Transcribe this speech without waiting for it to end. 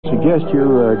suggest you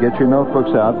get your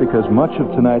notebooks out because much of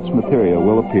tonight's material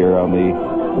will appear on the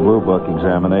Blue Book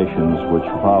examinations which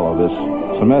follow this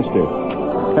semester.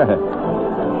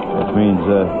 Which means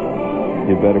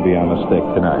you better be on the stick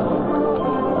tonight.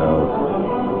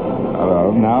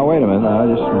 Now, wait a minute.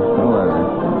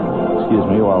 Excuse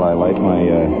me while I light my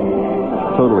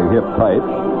totally hip pipe.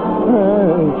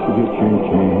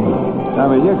 I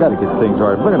mean, you got to get things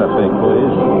right. Look at that thing,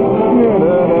 please.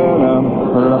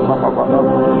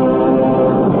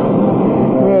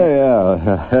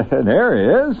 Yeah. There he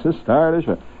is. The start is.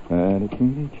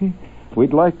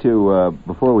 We'd like to,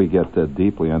 before we get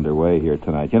deeply underway here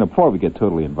tonight, before we get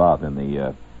totally involved in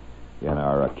the in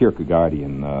our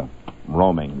Kierkegaardian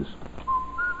roamings.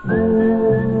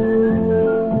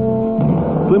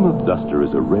 Plymouth Duster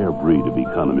is a rare breed of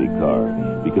economy car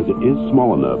because it is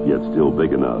small enough yet still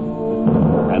big enough.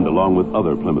 And along with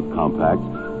other Plymouth compacts,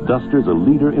 Duster's a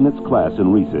leader in its class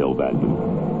in resale value.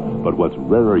 But what's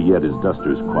rarer yet is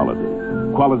Duster's quality.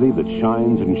 Quality that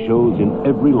shines and shows in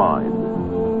every line.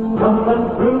 Coming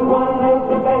through one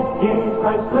of the best years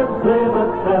Chrysler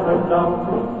Plymouth's ever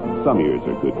known. Some years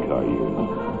are good car years.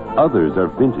 Others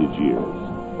are vintage years.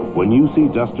 When you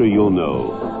see Duster, you'll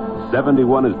know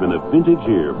 71 has been a vintage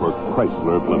year for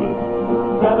Chrysler Plymouth.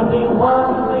 71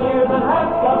 is the year that has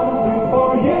come through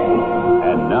for you.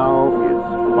 And now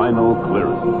it's final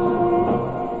clearance.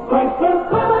 Chrysler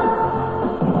Plymouth,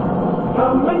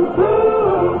 coming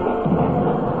through.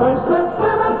 Chrysler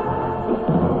Plymouth,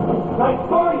 right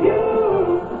for you.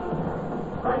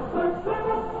 Chrysler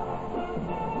Plymouth,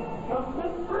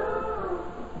 coming through.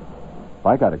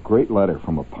 I got a great letter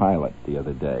from a pilot the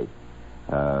other day.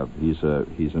 He's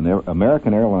an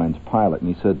American Airlines pilot,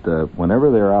 and he said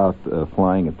whenever they're out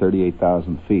flying at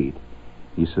 38,000 feet,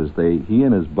 he says he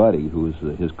and his buddy, who's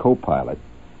his co-pilot,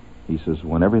 he says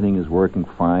when everything is working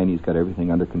fine, he's got everything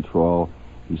under control,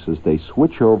 he says they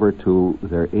switch over to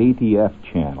their ADF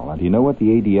channel. And do you know what the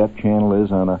ADF channel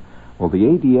is on well, the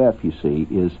ADF, you see,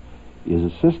 is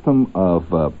a system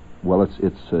of,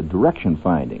 it's a direction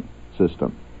finding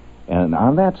system. And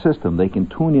on that system, they can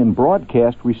tune in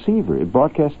broadcast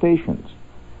stations.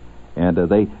 And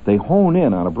they hone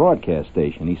in on a broadcast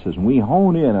station. He says, we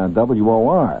hone in on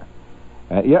WOR.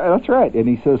 Yeah, that's right. And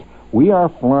he says, we are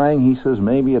flying, he says,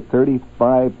 maybe at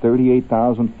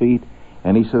 38,000 feet.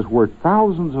 And he says, we're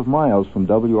thousands of miles from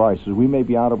WR. He says, we may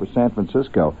be out over San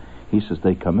Francisco. He says,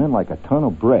 they come in like a ton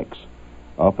of bricks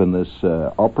up in this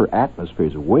upper atmosphere.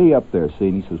 It's way up there, see?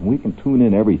 And he says, we can tune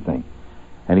in everything.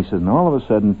 And he says, and all of a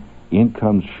sudden, in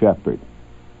comes Shepard.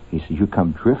 He says, you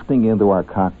come drifting into our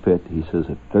cockpit, he says,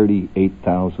 at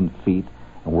 38,000 feet,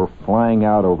 and we're flying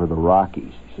out over the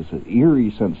Rockies. He says, an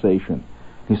eerie sensation.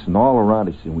 He said, and all around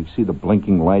us, we see the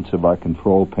blinking lights of our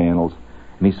control panels.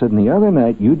 And he said, and the other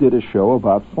night, you did a show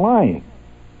about flying.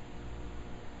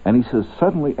 And he says,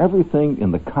 suddenly, everything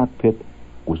in the cockpit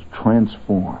was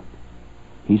transformed.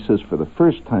 He says, for the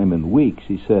first time in weeks,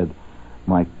 he said,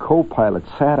 my co-pilot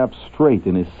sat up straight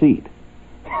in his seat.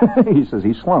 He says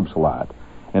he slumps a lot.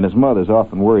 And his mother's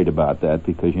often worried about that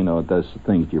because, it does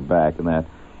things to your back and that.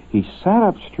 He sat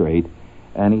up straight,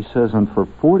 and he says, and for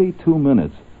 42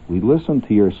 minutes, we listened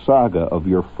to your saga of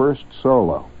your first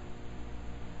solo.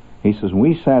 He says,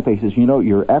 we sat there, he says,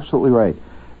 you're absolutely right,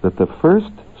 that the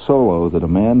first solo that a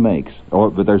man makes,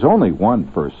 but there's only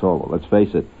one first solo, let's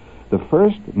face it, the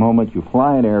first moment you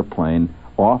fly an airplane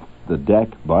off the deck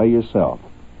by yourself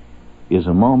is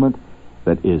a moment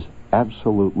that is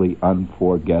absolutely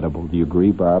unforgettable. Do you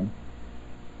agree, Bob?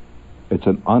 It's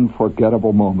an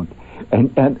unforgettable moment.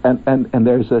 And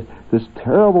there's this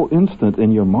terrible instant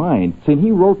in your mind. See,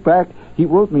 he wrote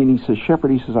me and he says,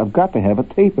 Shepard, he says, I've got to have a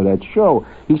tape of that show.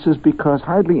 He says, because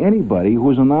hardly anybody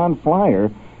who's a non-flyer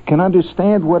can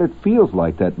understand what it feels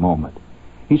like, that moment.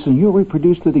 He said, you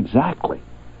reproduced it exactly.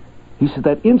 He said,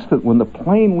 that instant when the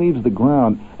plane leaves the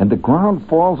ground and the ground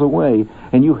falls away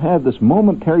and you have this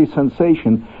momentary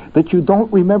sensation that you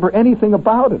don't remember anything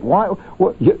about it. Why?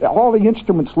 Well, all the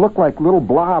instruments look like little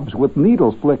blobs with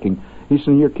needles flicking. He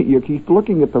said, you keep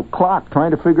looking at the clock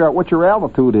trying to figure out what your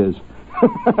altitude is.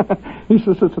 He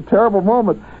says, it's a terrible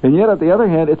moment. And yet, on the other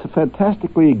hand, it's a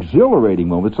fantastically exhilarating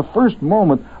moment. It's the first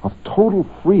moment of total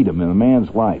freedom in a man's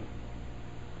life.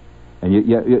 And do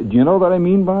you know what I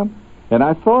mean, Bob? And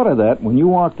I thought of that when you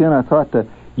walked in. I thought did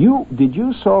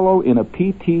you solo in a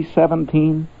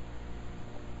PT-17?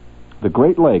 The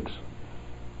Great Lakes.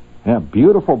 Yeah,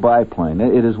 beautiful biplane.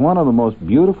 It is one of the most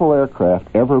beautiful aircraft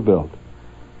ever built.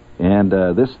 And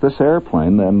this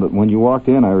airplane, then when you walked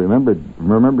in, I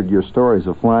remembered your stories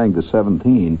of flying the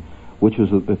 17, which was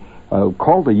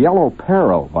called the Yellow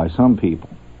Peril by some people.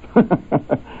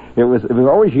 It was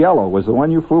always yellow. Was the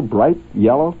one you flew bright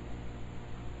yellow?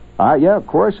 Yeah, of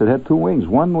course. It had two wings.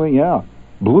 One wing, yeah,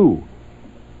 blue.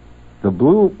 The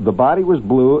body was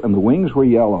blue, and the wings were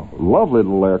yellow. Lovely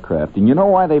little aircraft. And you know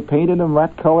why they painted them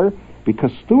that color?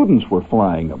 Because students were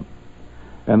flying them.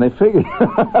 And they figured...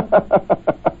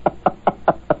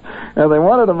 and they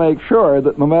wanted to make sure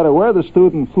that no matter where the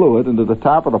student flew it, into the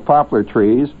top of the poplar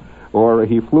trees, or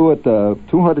he flew it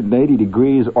 280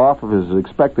 degrees off of his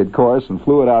expected course and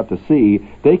flew it out to sea,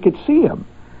 they could see him.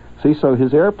 See, so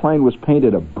his airplane was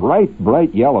painted a bright,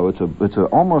 bright yellow. It's a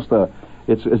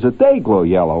day glow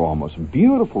yellow almost.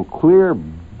 Beautiful, clear,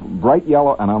 bright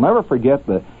yellow. And I'll never forget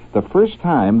the first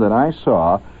time that I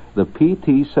saw the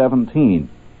PT-17.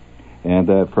 And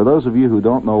for those of you who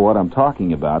don't know what I'm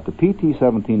talking about, the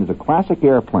PT-17 is a classic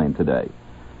airplane today.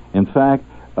 In fact,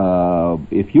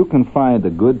 if you can find a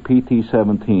good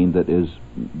PT-17 that is,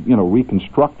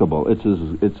 reconstructable,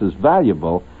 it's as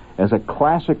valuable as a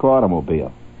classic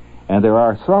automobile. And there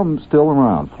are some still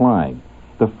around flying.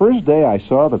 The first day I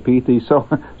saw the PT, so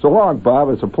long, Bob.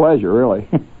 It's a pleasure, really.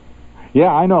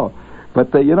 Yeah, I know, but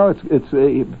it's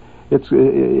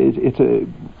a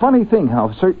funny thing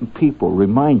how certain people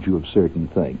remind you of certain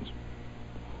things.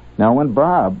 Now, when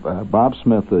Bob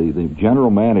Smith, the general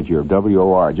manager of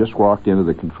WOR, just walked into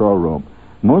the control room,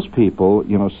 most people,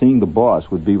 seeing the boss,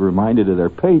 would be reminded of their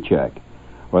paycheck,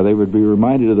 or they would be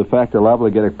reminded of the fact they're liable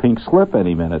to get a pink slip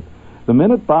any minute. The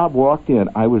minute Bob walked in,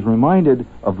 I was reminded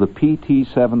of the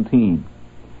PT-17.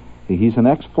 He's an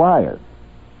ex-flyer.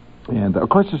 And, of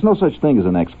course, there's no such thing as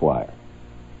an ex-flyer.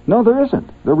 No, there isn't.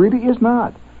 There really is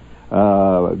not.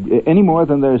 Any more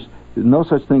than there's no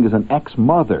such thing as an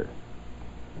ex-mother.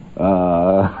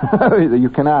 You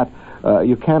cannot.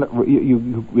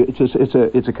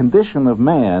 It's a condition of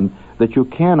man that you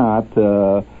can't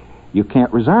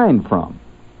resign from.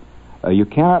 You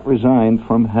cannot resign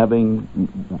from having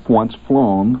once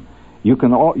flown. You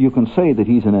can say that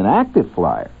he's an inactive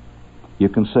flyer. You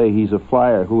can say he's a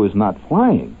flyer who is not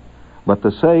flying. But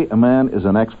to say a man is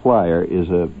an ex-flyer is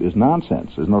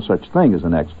nonsense. There's no such thing as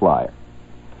an ex-flyer.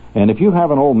 And if you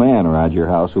have an old man around your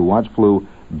house who once flew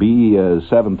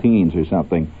B-17s or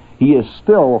something, he is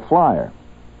still a flyer.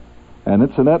 And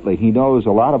incidentally, he knows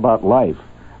a lot about life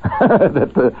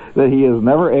that he is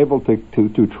never able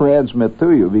to transmit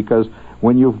to you, because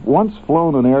when you've once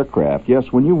flown an aircraft,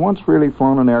 yes, when you once really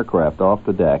flown an aircraft off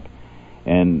the deck,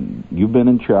 and you've been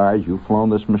in charge, you've flown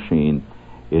this machine,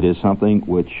 it is something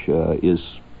which it's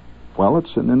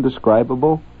an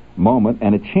indescribable moment,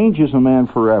 and it changes a man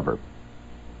forever.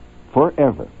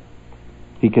 Forever.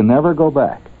 He can never go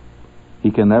back. He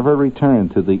can never return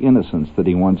to the innocence that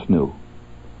he once knew.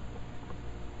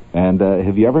 And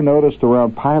have you ever noticed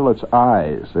around pilots'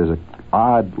 eyes, there's an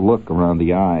odd look around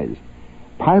the eyes.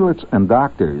 Pilots and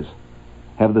doctors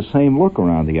have the same look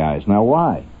around the eyes. Now,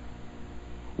 why?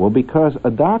 Well, because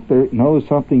a doctor knows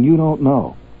something you don't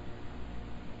know.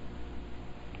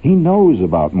 He knows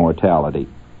about mortality.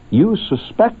 You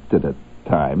suspect it at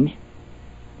times,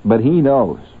 but he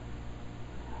knows.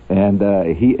 And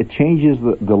it changes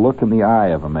the look in the eye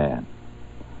of a man.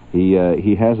 He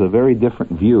has a very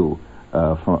different view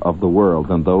of the world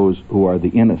than those who are the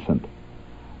innocent.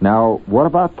 Now, what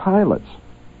about pilots?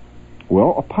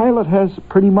 Well, a pilot has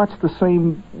pretty much the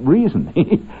same reason.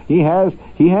 He has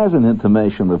an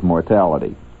intimation of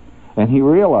mortality, and he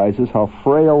realizes how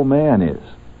frail man is.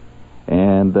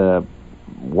 And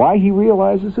why he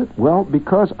realizes it? Well,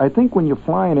 because I think when you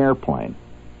fly an airplane,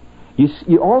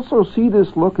 you also see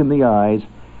this look in the eyes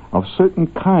of certain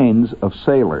kinds of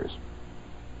sailors.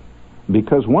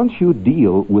 Because once you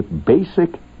deal with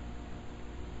basic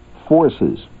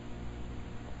forces,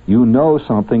 you know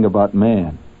something about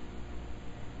man.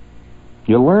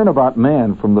 You learn about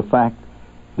man from the fact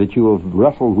that you have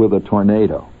wrestled with a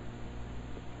tornado.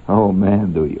 Oh,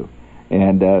 man, do you.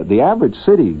 And the average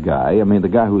city guy, the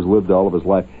guy who's lived all of his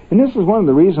life, and this is one of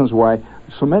the reasons why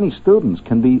so many students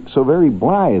can be so very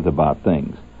blithe about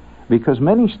things, because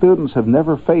many students have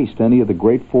never faced any of the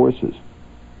great forces.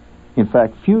 In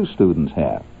fact, few students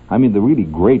have. The really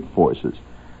great forces.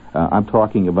 I'm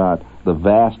talking about the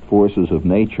vast forces of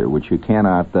nature, which you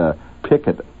cannot pick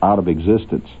it out of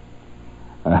existence.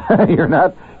 You're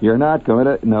not going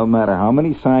to, no matter how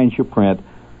many signs you print,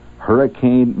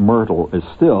 Hurricane Myrtle is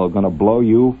still going to blow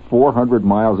you 400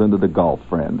 miles into the Gulf,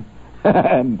 friend.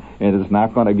 and it's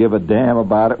not going to give a damn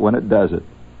about it when it does it.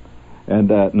 And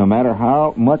no matter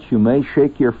how much you may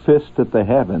shake your fist at the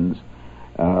heavens,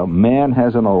 man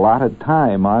has an allotted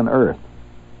time on Earth.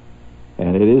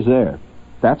 And it is there.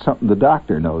 That's something the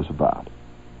doctor knows about.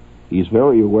 He's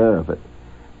very aware of it.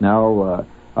 Now,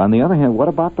 on the other hand, what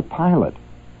about the pilot?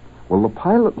 Well, the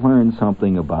pilot learns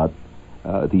something about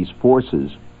these forces,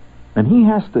 and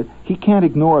he can't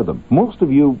ignore them. Most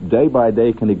of you, day by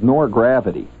day, can ignore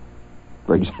gravity.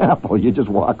 For example, you just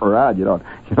walk around, you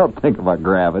don't think about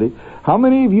gravity. How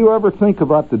many of you ever think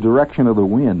about the direction of the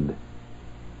wind?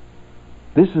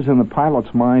 This is in the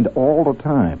pilot's mind all the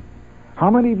time. How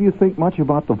many of you think much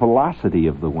about the velocity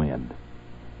of the wind?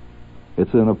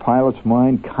 It's in a pilot's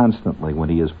mind constantly when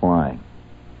he is flying.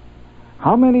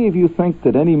 How many of you think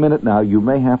that any minute now you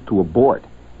may have to abort?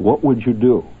 What would you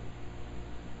do?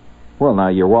 Well, now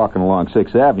you're walking along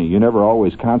 6th Avenue. You never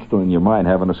always constantly in your mind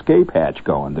have an escape hatch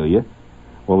going, do you?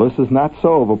 Well, this is not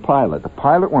so of a pilot. The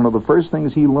pilot, one of the first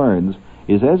things he learns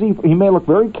is as he may look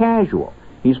very casual.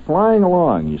 He's flying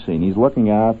along, you see, and he's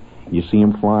looking out. You see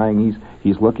him flying.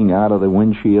 He's looking out of the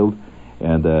windshield,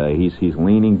 and he's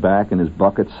leaning back in his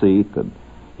bucket seat, and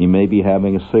he may be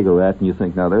having a cigarette, and you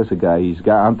think, now there's a guy, he's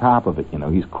got on top of it,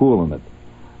 he's cooling it.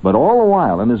 But all the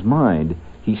while, in his mind,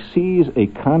 he sees a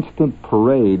constant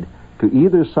parade to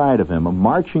either side of him, a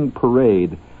marching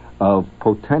parade of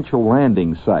potential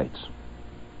landing sites.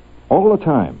 All the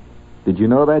time. Did you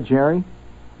know that, Jerry?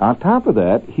 On top of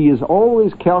that, he is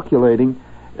always calculating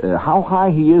how high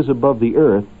he is above the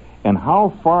earth and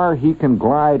how far he can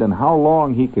glide and how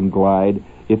long he can glide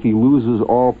if he loses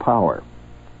all power,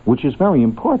 which is very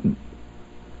important.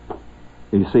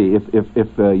 You see,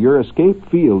 if your escape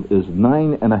field is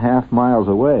 9.5 miles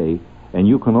away and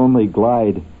you can only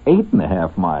glide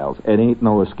 8.5 miles, it ain't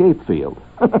no escape field.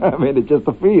 I mean, it's just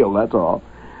a field, that's all.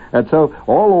 And so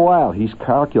all the while he's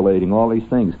calculating all these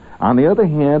things. On the other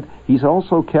hand, he's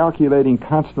also calculating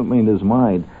constantly in his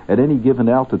mind at any given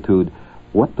altitude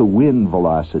what the wind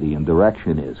velocity and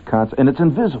direction is. And it's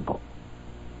invisible.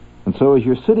 And so as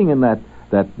you're sitting in that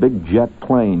big jet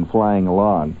plane flying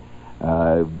along,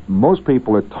 most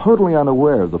people are totally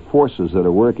unaware of the forces that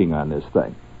are working on this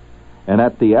thing. And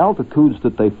at the altitudes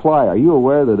that they fly, are you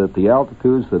aware that at the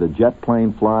altitudes that a jet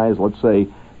plane flies, let's say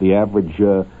the average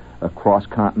a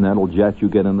cross-continental jet, you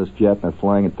get in this jet and they're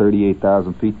flying at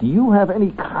 38,000 feet. Do you have any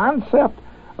concept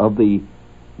of the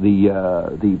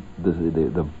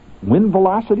wind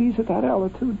velocities at that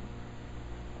altitude?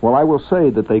 Well, I will say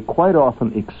that they quite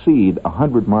often exceed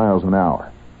 100 miles an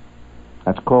hour.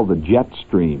 That's called the jet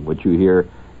stream, which you hear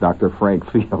Dr.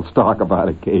 Frank Fields talk about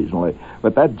occasionally.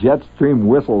 But that jet stream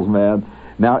whistles, man.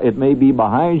 Now, it may be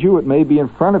behind you, it may be in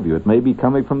front of you, it may be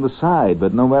coming from the side,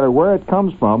 but no matter where it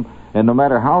comes from, and no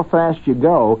matter how fast you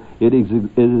go, it is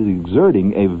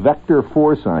exerting a vector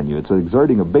force on you. It's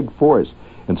exerting a big force.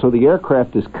 And so the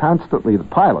aircraft is constantly, the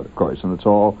pilot, of course, and it's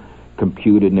all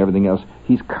computed and everything else,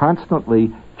 he's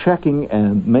constantly checking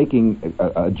and making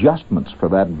adjustments for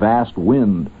that vast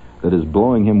wind that is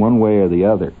blowing him one way or the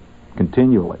other,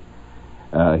 continually.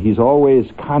 He's always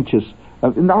conscious.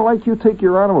 Not like you take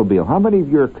your automobile. How many of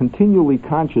you are continually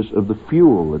conscious of the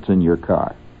fuel that's in your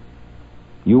car?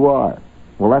 You are.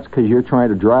 Well, that's because you're trying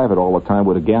to drive it all the time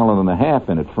with 1.5 gallons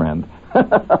in it, friend.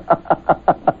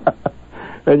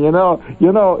 And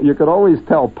you could always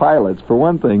tell pilots, for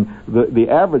one thing, the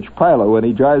average pilot, when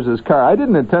he drives his car, I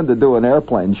didn't intend to do an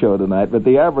airplane show tonight, but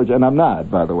the average, and I'm not,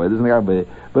 by the way, this isn't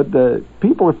but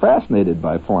people are fascinated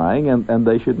by flying, and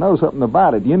they should know something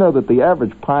about it. You know that the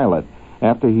average pilot,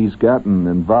 after he's gotten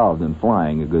involved in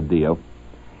flying a good deal,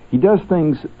 he does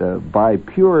things by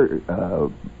pure,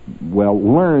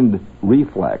 learned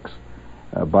reflex,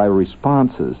 by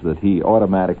responses that he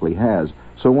automatically has.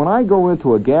 So when I go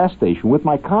into a gas station with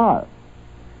my car,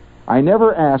 I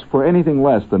never ask for anything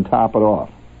less than top it off.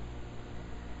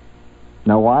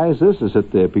 Now, why is this? Is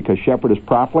it because Shepard is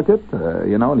profligate,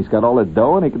 and he's got all that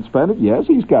dough and he can spend it? Yes,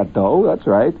 he's got dough, that's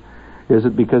right. Is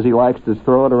it because he likes to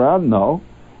throw it around? No.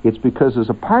 It's because as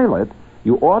a pilot,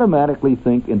 you automatically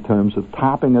think in terms of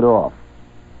topping it off.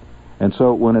 And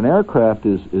so when an aircraft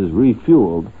is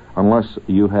refueled, unless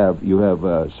you have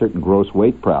certain gross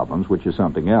weight problems, which is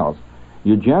something else,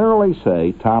 you generally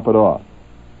say top it off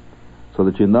so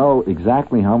that you know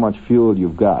exactly how much fuel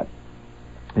you've got.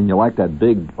 And you like that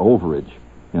big overage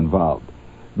involved.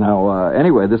 Now,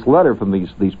 anyway, this letter from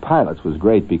these pilots was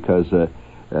great because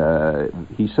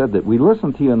he said that we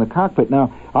listened to you in the cockpit.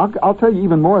 Now, I'll tell you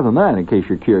even more than that in case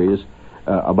you're curious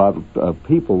about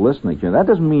people listening to you. That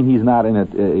doesn't mean he's not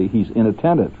he's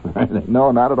inattentive.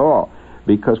 No, not at all.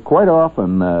 Because quite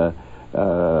often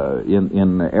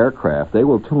in aircraft, they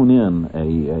will tune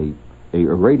in a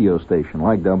radio station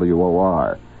like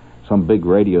WOR, some big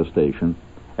radio station,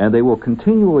 and they will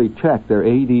continually check their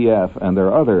ADF and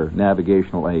their other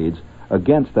navigational aids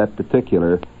against that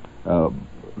particular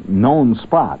known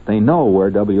spot. They know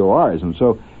where WOR is, and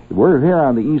so we're here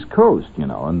on the East Coast,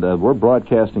 and we're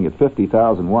broadcasting at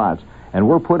 50,000 watts, and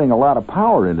we're putting a lot of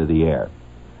power into the air.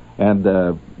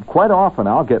 And quite often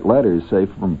I'll get letters, say,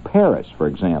 from Paris, for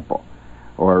example.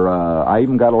 Or I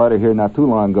even got a letter here not too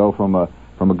long ago from a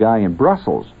guy in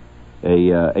Brussels,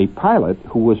 a pilot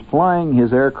who was flying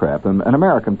his aircraft, an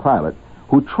American pilot,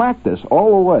 who tracked us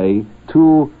all the way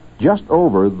to just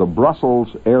over the Brussels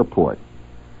airport.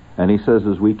 And he says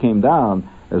as we came down,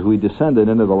 as we descended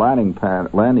into the landing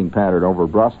pattern over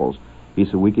Brussels, he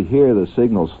said we could hear the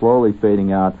signal slowly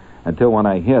fading out until when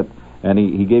I hit, and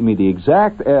he gave me the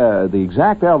exact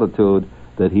altitude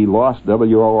that he lost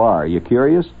WOR. You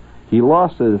curious? He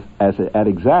lost it at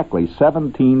exactly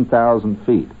 17,000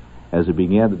 feet as it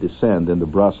began to descend into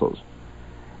Brussels.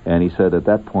 And he said at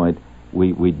that point,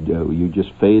 you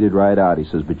just faded right out. He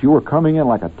says, but you were coming in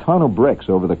like a ton of bricks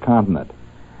over the continent.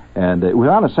 And it was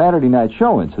on a Saturday night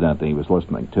show, incidentally, he was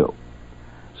listening to.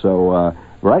 So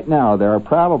right now there are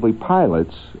probably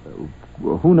pilots,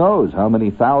 who knows how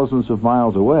many thousands of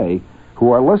miles away,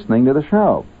 who are listening to the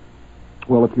show.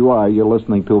 Well, if you are, you're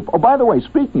listening to... Oh, by the way,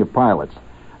 speaking of pilots,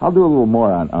 I'll do a little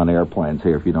more on airplanes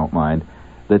here, if you don't mind.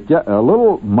 That a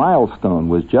little milestone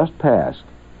was just passed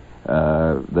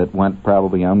that went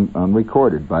probably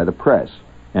unrecorded by the press,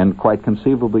 and quite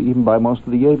conceivably even by most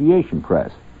of the aviation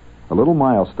press. A little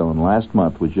milestone last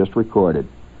month was just recorded.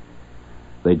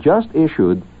 They just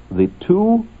issued the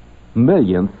 2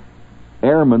 millionth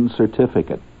airman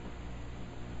certificate.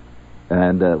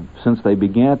 And since they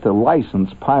began to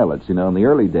license pilots, in the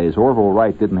early days, Orville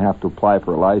Wright didn't have to apply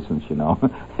for a license,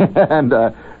 and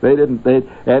they didn't.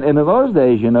 And in those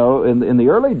days, in the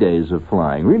early days of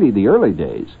flying, really the early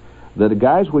days, the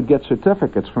guys would get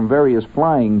certificates from various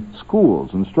flying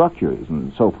schools and structures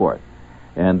and so forth.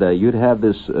 And you'd have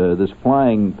this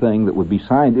flying thing that would be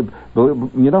signed.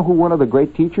 You know who one of the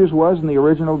great teachers was in the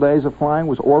original days of flying?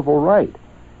 Was Orville Wright.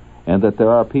 And that there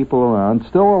are people around,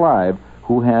 still alive,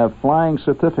 who have flying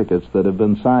certificates that have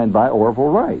been signed by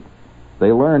Orville Wright.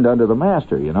 They learned under the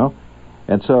master, And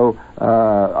so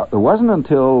it wasn't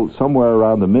until somewhere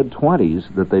around the mid-20s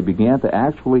that they began to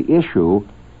actually issue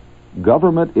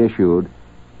government-issued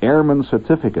airman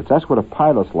certificates. That's what a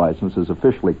pilot's license is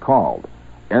officially called,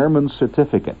 airman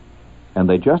certificate. And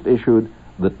they just issued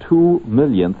the 2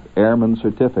 millionth airman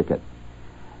certificate.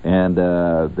 And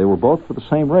they were both for the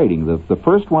same rating. The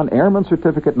first one, airman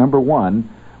certificate number 1,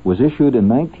 was issued in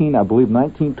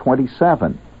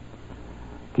 1927.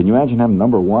 Can you imagine having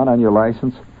number 1 on your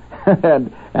license?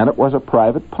 and it was a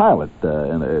private pilot,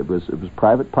 and it was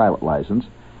private pilot license.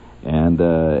 And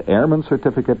airman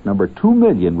certificate number 2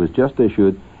 million was just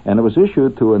issued, and it was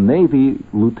issued to a Navy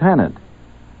lieutenant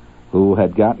who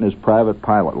had gotten his private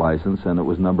pilot license, and it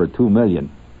was number 2 million.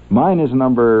 Mine is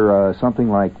number something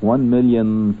like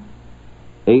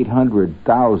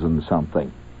 1,800,000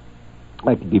 something.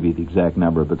 I could give you the exact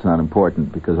number, but it's not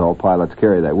important because all pilots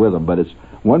carry that with them. But it's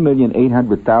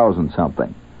 1,800,000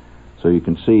 something. So you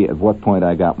can see at what point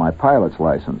I got my pilot's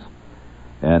license.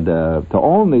 And to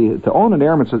own an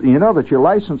airman, you know that you're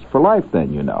licensed for life.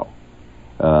 Then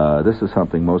this is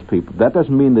something most people. That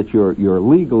doesn't mean that you're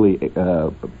legally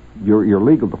you're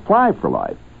legal to fly for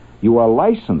life. You are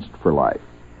licensed for life,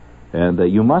 and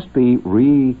you must be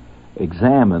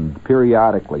re-examined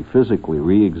periodically, physically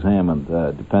re-examined,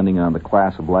 depending on the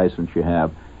class of license you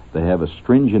have. They have a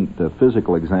stringent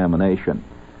physical examination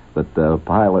that the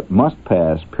pilot must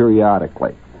pass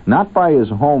periodically. Not by his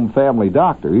home family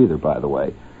doctor either, by the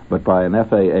way, but by an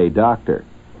FAA doctor.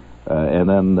 And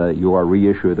then you are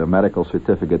reissued a medical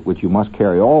certificate, which you must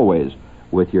carry always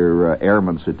with your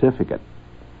airman certificate.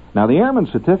 Now, the airman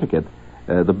certificate,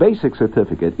 the basic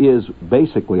certificate, is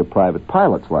basically a private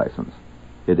pilot's license.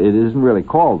 It isn't really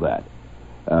called that.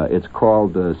 It's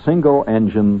called Single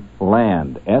Engine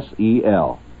Land,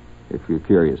 SEL, if you're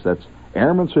curious. That's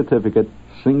Airman Certificate,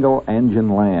 Single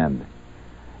Engine Land.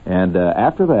 And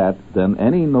after that, then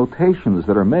any notations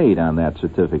that are made on that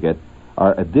certificate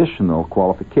are additional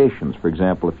qualifications. For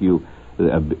example, if you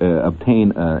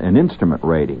obtain an instrument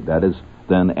rating, that is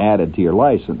then added to your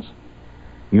license.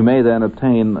 You may then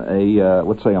obtain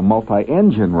let's say a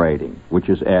multi-engine rating, which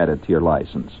is added to your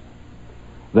license.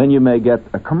 Then you may get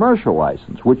a commercial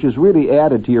license, which is really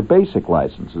added to your basic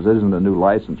license. It isn't a new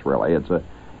license, really. It's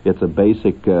a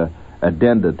basic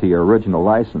addenda to your original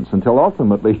license, until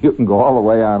ultimately you can go all the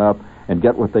way on up and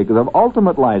get what the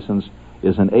ultimate license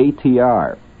is an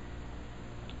ATR.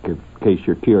 In case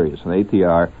you're curious, an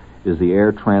ATR is the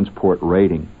Air Transport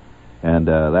Rating, and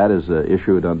that is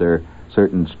issued under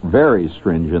certain very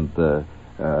stringent,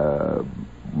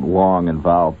 long,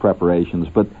 involved preparations.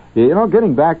 But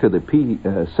getting back to the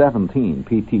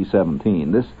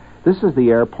PT-17, this is the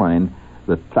airplane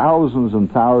that thousands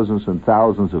and thousands and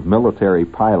thousands of military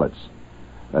pilots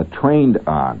trained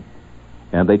on.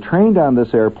 And they trained on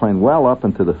this airplane well up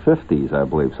into the 50s, I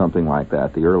believe, something like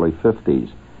that, the early 50s.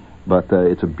 But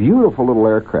it's a beautiful little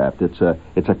aircraft. It's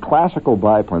a classical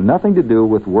biplane, nothing to do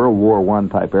with World War I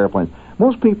type airplanes.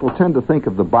 Most people tend to think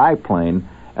of the biplane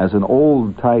as an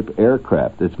old type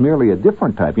aircraft. It's merely a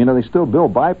different type. You know, they still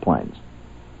build biplanes,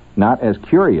 not as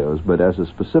curios, but as a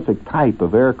specific type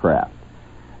of aircraft.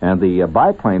 And the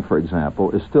biplane, for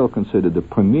example, is still considered the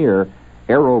premier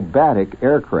aerobatic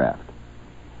aircraft.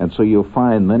 And so you'll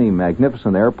find many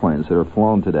magnificent airplanes that are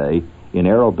flown today in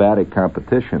aerobatic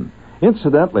competition.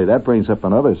 Incidentally, that brings up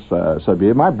another subject.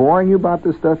 Am I boring you about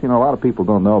this stuff? You know, a lot of people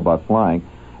don't know about flying.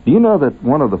 Do you know that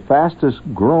one of the fastest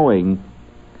growing,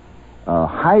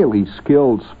 highly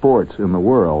skilled sports in the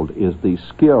world is the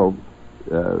skill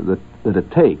that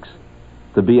it takes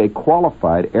to be a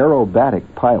qualified aerobatic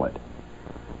pilot?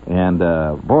 And,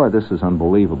 boy, this is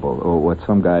unbelievable, what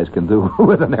some guys can do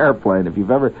with an airplane. If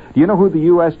you've ever... Do you know who the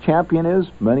U.S. champion is?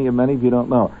 Many of you don't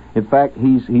know. In fact,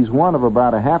 he's one of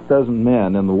about a half dozen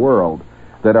men in the world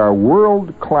that are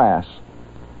world-class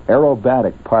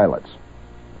aerobatic pilots.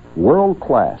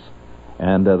 World-class.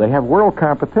 And they have world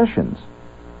competitions.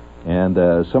 And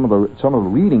some of the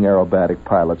leading aerobatic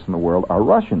pilots in the world are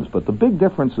Russians. But the big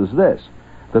difference is this,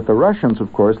 that the Russians,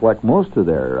 of course, like most of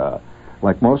their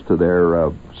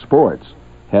sports,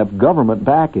 have government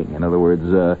backing. In other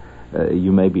words,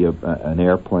 you may be an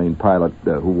airplane pilot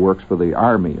who works for the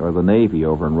Army or the Navy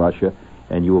over in Russia,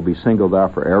 and you will be singled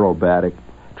out for aerobatic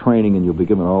training, and you'll be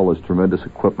given all this tremendous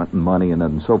equipment and money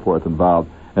and so forth involved,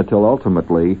 until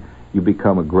ultimately you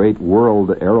become a great world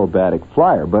aerobatic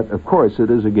flyer. But, of course, it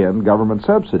is, again, government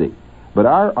subsidy. But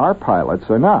our pilots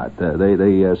are not.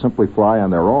 They simply fly on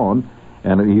their own.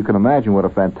 And you can imagine what a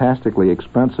fantastically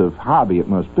expensive hobby it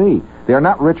must be. They are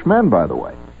not rich men, by the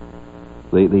way.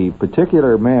 The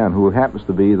particular man who happens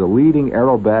to be the leading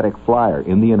aerobatic flyer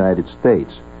in the United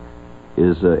States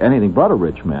is anything but a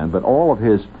rich man, but all of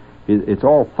it's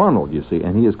all funneled, you see,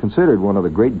 and he is considered one of the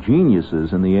great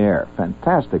geniuses in the air.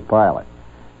 Fantastic pilot.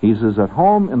 He's as at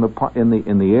home in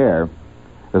the air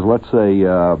as, let's say,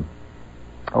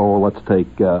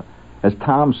 as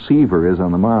Tom Seaver is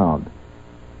on the mound.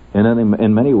 And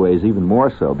in many ways, even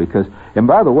more so, because, and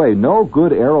by the way, no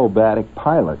good aerobatic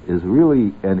pilot is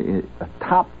really a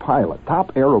top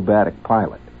aerobatic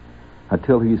pilot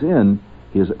until he's in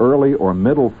his early or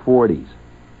middle 40s,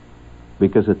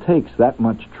 because it takes that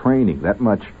much training, that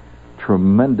much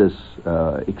tremendous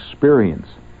experience,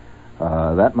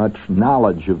 that much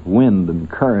knowledge of wind and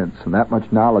currents, and that much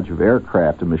knowledge of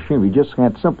aircraft and machinery. You just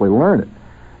can't simply learn it.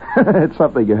 It's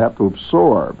something you have to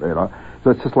absorb, you know. So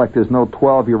it's just like there's no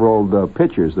 12-year-old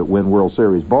pitchers that win World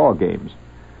Series ball games.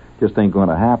 Just ain't going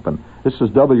to happen. This is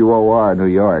WOR, New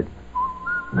York.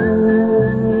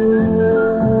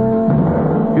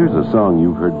 Here's a song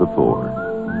you've heard before.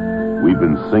 We've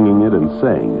been singing it and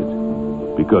saying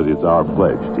it because it's our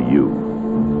pledge to you.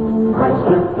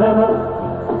 Chrysler Plymouth.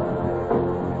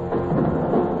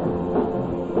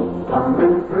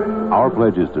 Our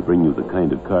pledge is to bring you the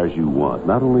kind of cars you want,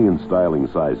 not only in styling,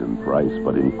 size, and price,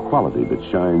 but in quality that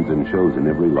shines and shows in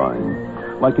every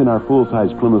line. Like in our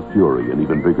full-size Plymouth Fury and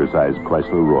even bigger-size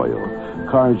Chrysler Royal.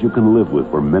 Cars you can live with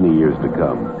for many years to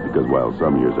come, because while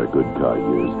some years are good car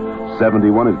years,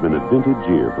 71 has been a vintage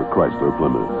year for Chrysler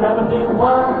Plymouth. 71,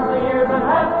 the year that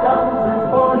has come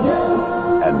through for you.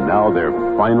 And now they're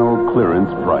final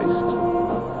clearance priced.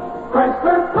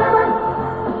 Chrysler Plymouth,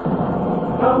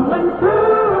 coming through.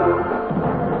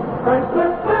 Chrysler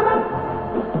Plymouth,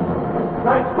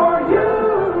 right for you.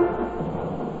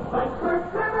 Chrysler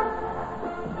Plymouth,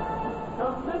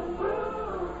 coming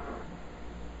through.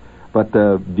 But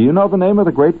do you know the name of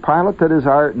the great pilot that is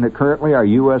currently our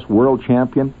U.S. world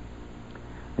champion?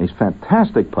 He's a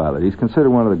fantastic pilot. He's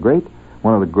considered one of the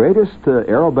greatest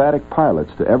aerobatic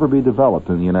pilots to ever be developed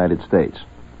in the United States.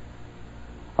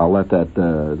 I'll let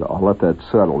that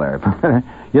settle there.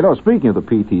 You know, speaking of the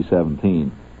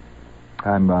PT-17,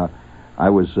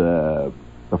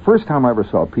 the first time I ever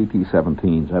saw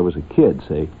PT-17s, I was a kid,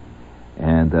 see,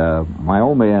 and my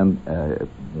old man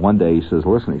one day he says,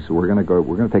 "Listen," he said, "we're going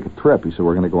to take a trip." He said,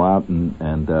 "We're going to go out and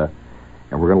we're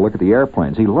going to look at the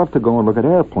airplanes." He loved to go and look at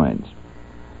airplanes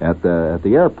at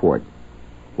the airport.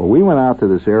 Well, we went out to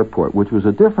this airport, which was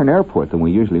a different airport than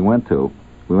we usually went to.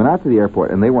 We went out to the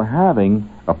airport, and they were having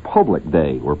a public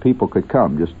day where people could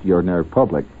come, just the ordinary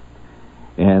public.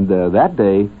 And that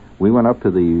day, we went up to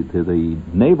the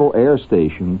Naval Air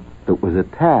Station that was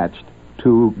attached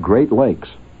to Great Lakes.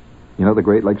 You know the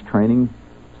Great Lakes training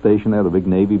station there, the big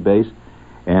Navy base,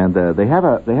 and they have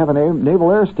a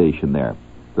Naval Air Station there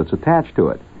that's attached to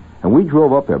it. And we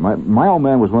drove up there. My old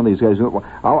man was one of these guys.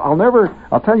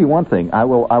 I'll tell you one thing. I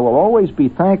will always be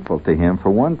thankful to him for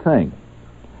one thing.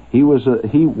 He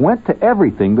went to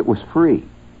everything that was free.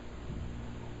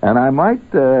 And I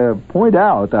might point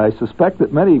out, I suspect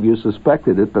that many of you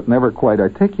suspected it, but never quite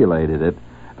articulated it,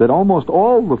 that almost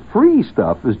all the free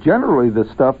stuff is generally the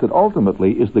stuff that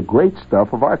ultimately is the great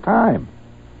stuff of our time.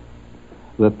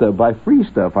 That by free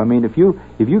stuff, I mean if you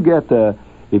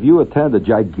attend a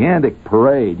gigantic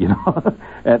parade, you know,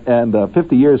 and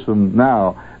 50 years from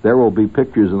now there will be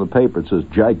pictures in the paper that says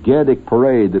gigantic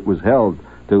parade that was held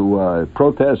to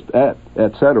protest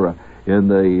etc. in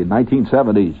the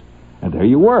 1970s, and there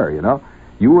you were, you know,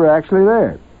 you were actually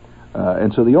there,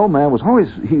 and so the old man was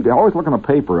he'd always look in the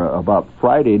paper about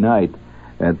Friday night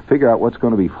and figure out what's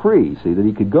going to be free, see, that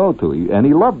he could go to, and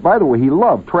he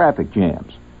loved traffic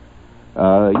jams.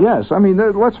 Yes, I mean,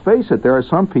 let's face it, there are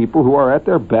some people who are at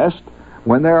their best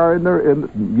when they are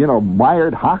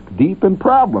mired hock deep in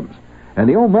problems. And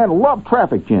the old man loved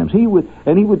traffic jams. He would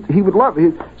love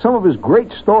some of his great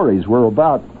stories were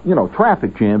about,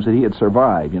 traffic jams that he had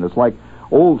survived. It's like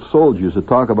old soldiers that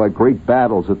talk about great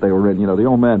battles that they were in. The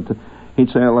old man, he'd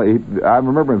say, I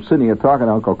remember him sitting here talking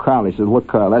to Uncle Carl. He said, "Look,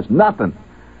 Carl, that's nothing."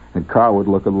 And Carl would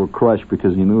look a little crushed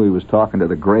because he knew he was talking to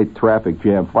the great traffic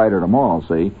jam fighter of them all,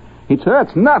 see? He'd say,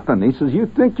 "That's nothing." He says, "You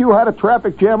think you had a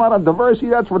traffic jam out of diversity?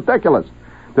 That's ridiculous.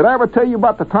 Did I ever tell you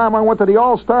about the time I went to the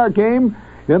All-Star game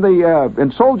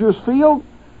in Soldiers Field?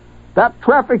 That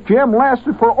traffic jam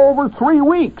lasted for over 3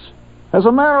 weeks. As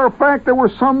a matter of fact, there were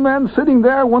some men sitting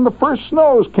there when the first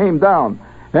snows came down.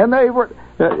 And they were..."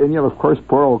 of course,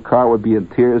 poor old Carl would be in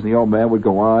tears, and the old man would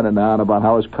go on and on about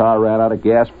how his car ran out of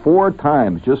gas 4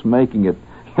 times just making it,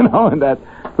 in that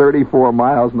 34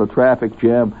 miles in the traffic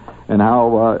jam. And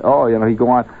how, he'd go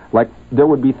on. Like, there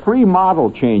would be 3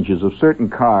 model changes of certain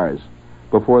cars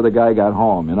before the guy got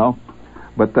home,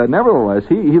 But nevertheless,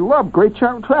 he loved great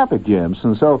traffic jams.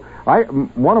 And so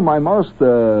one of my most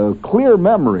clear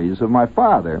memories of my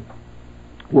father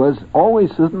was always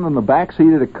sitting in the back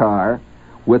seat of the car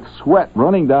with sweat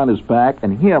running down his back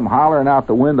and him hollering out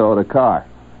the window of the car,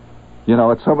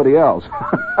 at somebody else.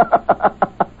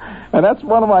 And that's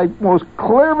one of my most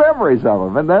clear memories of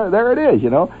him. And there it is,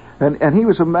 And he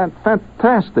was a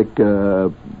fantastic, he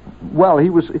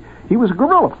was a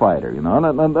guerrilla fighter,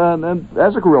 and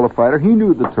as a guerrilla fighter, he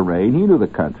knew the terrain, he knew the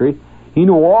country, he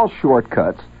knew all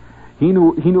shortcuts, he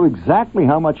knew exactly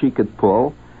how much he could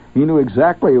pull, he knew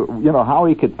exactly, how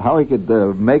he could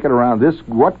make it around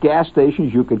what gas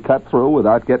stations you could cut through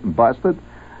without getting busted,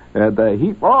 and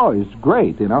he's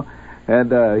great,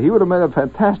 And he would have made a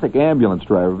fantastic ambulance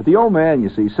driver. But the old man, you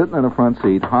see, sitting in the front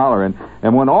seat, hollering,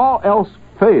 and when all else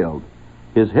failed,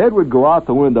 his head would go out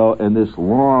the window, and this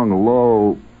long,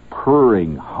 low,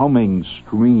 purring, humming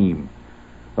stream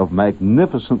of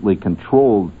magnificently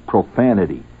controlled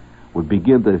profanity would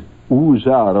begin to ooze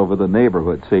out over the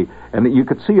neighborhood, see. And you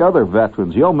could see other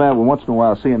veterans. The old man would once in a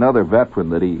while see another veteran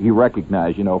that he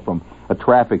recognized, from a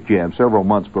traffic jam several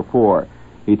months before.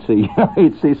 He'd see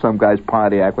some guy's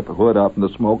Pontiac with the hood up and the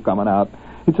smoke coming out.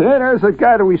 He'd say, "Hey, there's that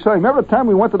guy that we saw. Remember the time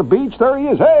we went to the beach? There he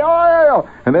is. Hey, oh!"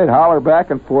 And they'd holler back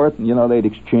and forth, and, they'd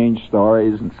exchange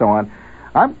stories and so on.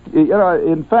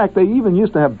 In fact, they even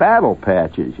used to have battle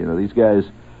patches. These guys,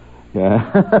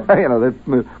 they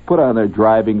put on their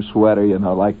driving sweater,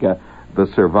 like the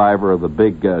survivor of the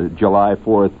big July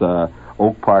 4th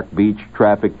Oak Park Beach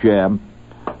traffic jam,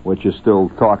 which is still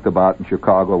talked about in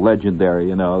Chicago, legendary,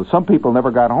 Some people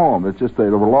never got home. It's just they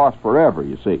were lost forever,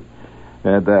 you see.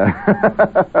 And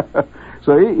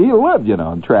so he lived,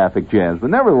 in traffic jams. But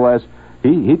nevertheless,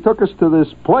 he took us to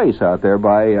this place out there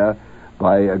by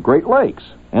Great Lakes.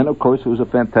 And, of course, it was a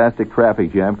fantastic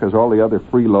traffic jam because all the other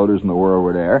freeloaders in the world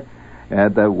were there.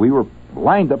 And we were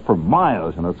lined up for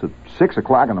miles. It's at 6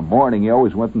 o'clock in the morning. He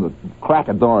always went in the crack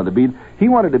of dawn to be. He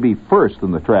wanted to be first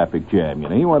in the traffic jam.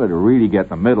 He wanted to really get in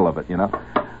the middle of it.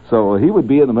 So he would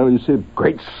be in the middle. You see a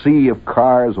great sea of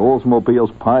cars,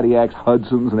 Oldsmobiles, Pontiacs,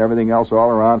 Hudsons, and everything else all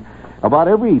around. About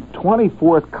every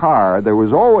 24th car, there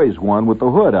was always one with the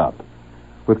hood up,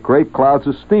 with great clouds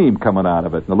of steam coming out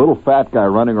of it, and a little fat guy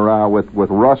running around with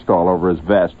rust all over his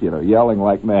vest, yelling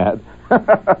like mad.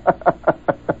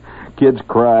 Kids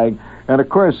crying. And, of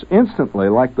course, instantly,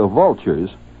 like the vultures,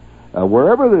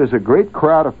 wherever there's a great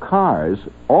crowd of cars,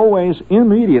 always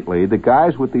immediately the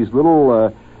guys with these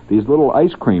little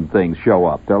ice cream things show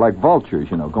up. They're like vultures,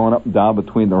 going up and down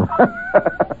between the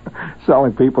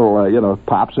selling people,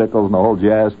 popsicles and the whole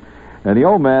jazz. And the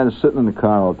old man is sitting in the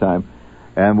car all the time.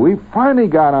 And we finally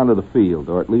got onto the field,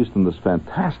 or at least in this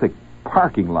fantastic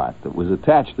parking lot that was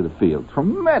attached to the field.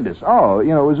 Tremendous. Oh, it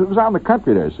was out in the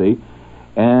country there, see.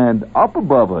 And up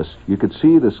above us, you could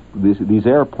see these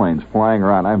airplanes flying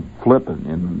around. I'm flipping,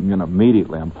 and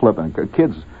immediately I'm flipping.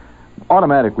 Kids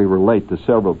automatically relate to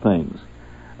several things.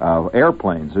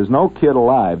 Airplanes. There's no kid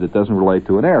alive that doesn't relate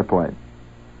to an airplane.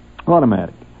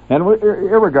 Automatic. And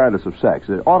irregardless of sex,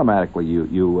 automatically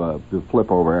you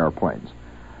flip over airplanes.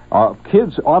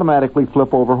 Kids automatically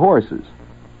flip over horses.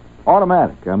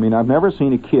 Automatic. I mean, I've never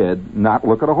seen a kid not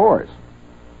look at a horse.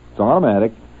 It's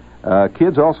automatic.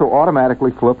 Kids also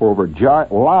automatically flip over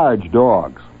large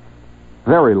dogs.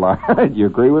 Very large. You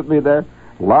agree with me there?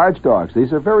 Large dogs.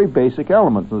 These are very basic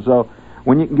elements. And so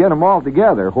when you can get them all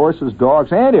together, horses,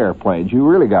 dogs, and airplanes, you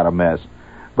really got a mess.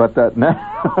 But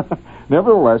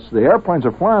nevertheless, the airplanes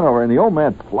are flying over, and the old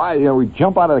man flies. We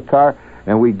jump out of the car,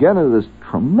 and we get into this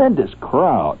tremendous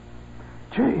crowd.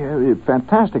 Gee,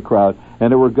 fantastic crowd.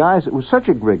 And there were guys. It was such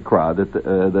a big crowd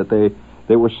that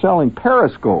they were selling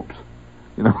periscopes.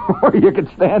 Where you could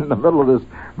stand in the middle of this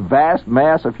vast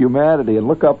mass of humanity and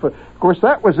look up. Of course,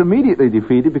 that was immediately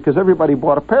defeated because everybody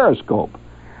bought a periscope.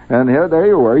 And there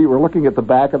you were looking at the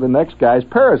back of the next guy's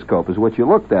periscope is what you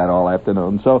looked at all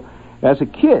afternoon. So, as a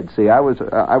kid, see, I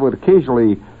would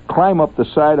occasionally climb up the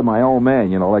side of my old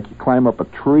man, like you climb up a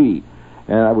tree,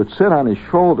 and I would sit on his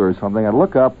shoulder or something. I'd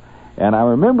look up, and I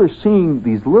remember seeing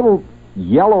these little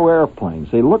yellow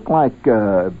airplanes. They look like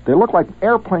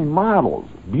airplane models,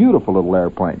 beautiful little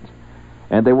airplanes,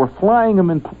 and they were flying them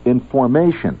in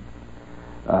formation.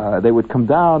 They would come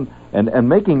down and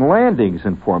making landings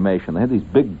in formation. They had these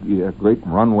big, great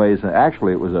runways.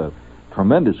 Actually, it was a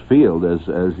tremendous field,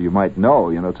 as you might know.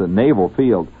 It's a naval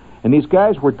field, and these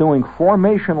guys were doing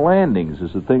formation landings.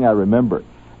 Is the thing I remember.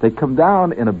 They come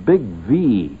down in a big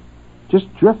V, just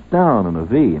drift down in a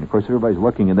V, and of course everybody's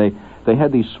looking, and they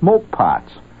had these smoke pots,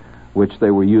 which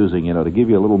they were using, to give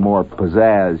you a little more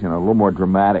pizzazz, a little more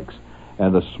dramatics.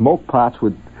 And the smoke pots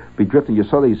would be drifting. You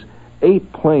saw these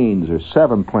 8 planes or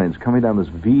 7 planes coming down this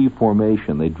V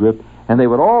formation. They drift, and they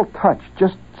would all touch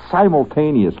just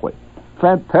simultaneously.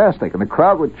 Fantastic. And the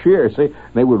crowd would cheer, see?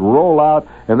 They would roll out,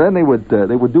 and then they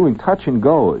were doing touch and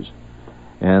goes.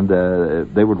 And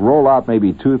they would roll out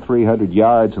maybe 200-300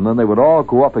 yards, and then they would all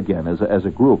go up again as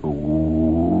a group.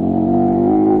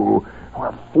 Ooh,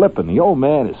 we're flipping. The old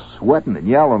man is sweating and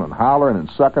yelling and hollering and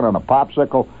sucking on a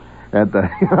popsicle, and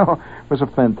it was a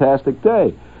fantastic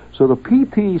day. So the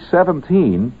PT-17,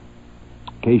 in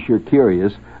case you're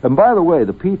curious, and by the way,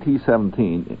 the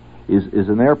PT-17 is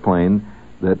an airplane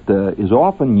that is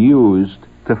often used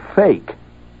to fake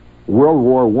World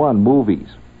War I movies.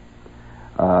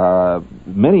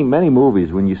 Many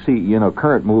movies, when you see,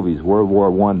 current movies, World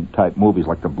War I type movies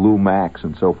like the Blue Max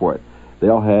and so forth,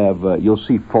 they'll have, you'll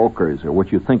see Fokkers, or what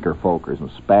you think are Fokkers,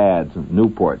 and Spads and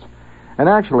Newports. And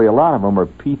actually, a lot of them are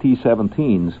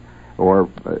PT-17s, or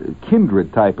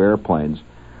kindred type airplanes,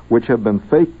 which have been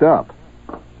faked up.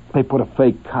 They put a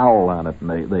fake cowl on it, and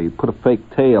they put a fake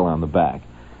tail on the back.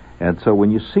 And so when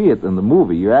you see it in the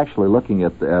movie, you're actually looking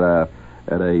at a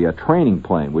training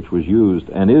plane, which was used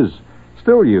and is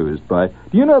still used by.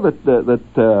 Do you know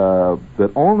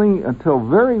that only until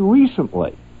very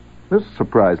recently, this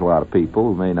surprised a lot of people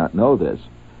who may not know this,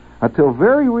 until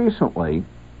very recently,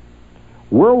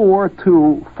 World War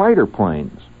II fighter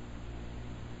planes,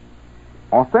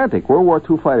 authentic World War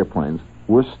II fighter planes,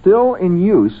 were still in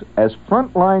use as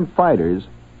frontline fighters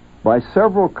by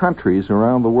several countries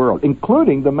around the world,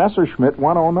 including the Messerschmitt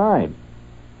 109.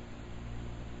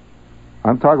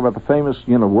 I'm talking about the famous,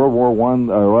 World War I,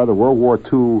 or rather World War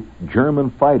II German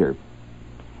fighter.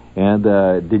 And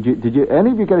did you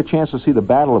any of you get a chance to see the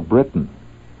Battle of Britain,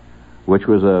 which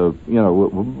was a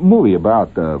movie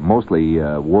about mostly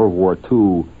World War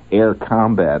II air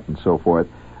combat and so forth?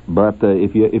 But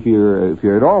if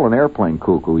you're at all an airplane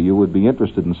cuckoo, you would be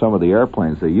interested in some of the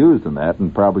airplanes they used in that,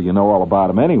 and probably you know all about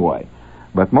them anyway.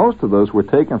 But most of those were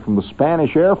taken from the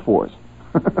Spanish Air Force,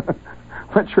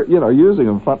 which are using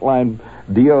them frontline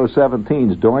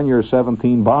DO-17s, Dornier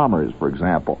 17 bombers, for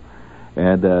example.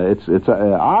 And it's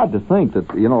odd to think that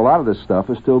a lot of this stuff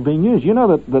is still being used. You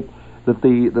know that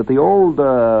the old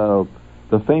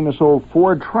the famous old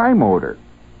Ford Trimotor,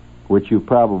 which you've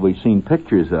probably seen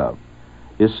pictures of,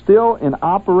 is still in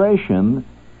operation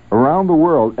around the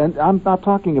world, and I'm not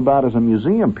talking about as a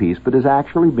museum piece, but is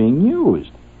actually being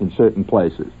used in certain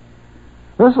places.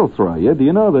 This will throw you. Do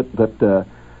you know that the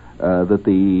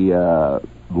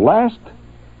last,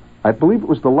 I believe it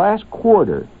was the last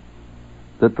quarter,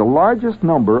 that the largest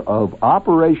number of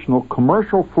operational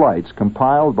commercial flights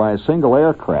compiled by a single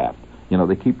aircraft,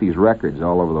 they keep these records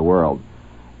all over the world,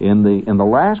 in the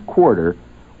last quarter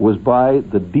was by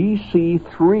the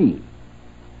DC-3.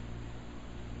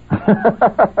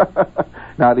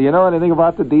 Now, do you know anything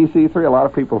about the DC-3? A lot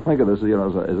of people think of this,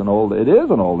 as an old. It is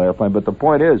an old airplane, but the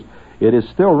point is, it is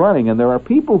still running, and there are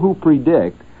people who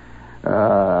predict. There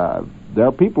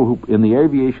are people who in the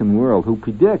aviation world who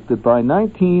predict that by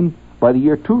the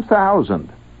year 2000,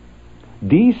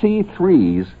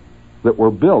 DC-3s that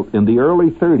were built in the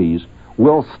early 30s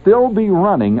will still be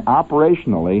running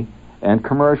operationally and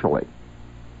commercially.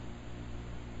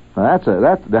 Now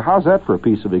how's that for a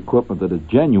piece of equipment that is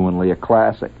genuinely a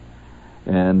classic?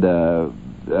 And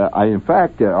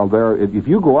if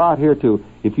you go out here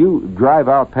if you drive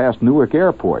out past Newark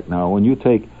Airport now, when you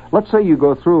let's say you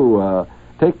go through,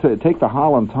 take the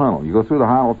Holland Tunnel. You go through the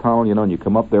Holland Tunnel, and you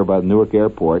come up there by the Newark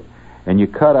Airport, and you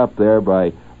cut up there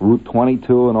by Route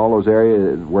 22 and all those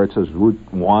areas where it says Route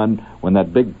 1, when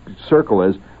that big circle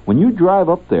is. When you drive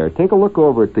up there, take a look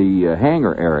over at the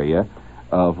hangar area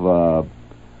of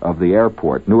the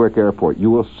airport, Newark Airport.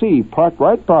 You will see, parked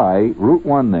right by Route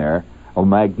 1 there, a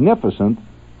magnificent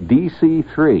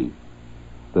DC-3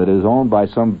 that is owned by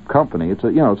some company. It's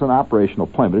an operational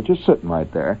plane, but it's just sitting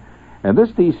right there. And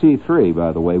this DC-3,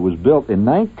 by the way, was built in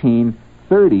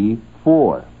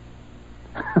 1934,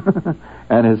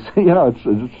 and it's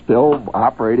still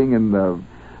operating. And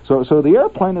so the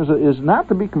airplane is not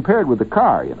to be compared with the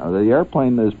car. The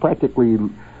airplane is practically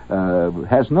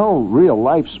has no real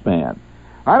lifespan.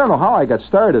 I don't know how I got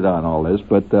started on all this,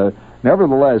 but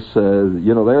nevertheless,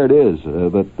 there it is.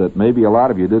 That maybe a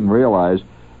lot of you didn't realize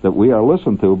that we are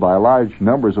listened to by large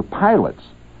numbers of pilots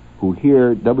who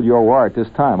hear WOR at this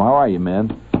time. How are you, men?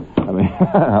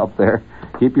 Up there.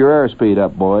 Keep your airspeed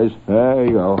up, boys. There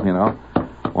you go,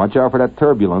 Watch out for that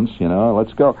turbulence,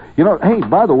 Let's go. Hey,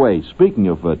 by the way, speaking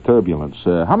of turbulence,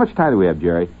 how much time do we have,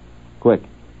 Jerry? Quick.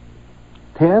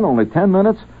 10? Only 10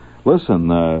 minutes?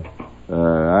 Listen, I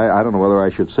don't know whether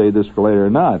I should say this for later or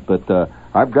not, but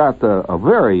I've got a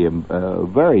very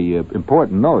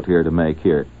important note here to make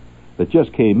here that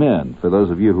just came in for those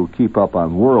of you who keep up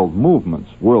on world movements,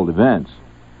 world events.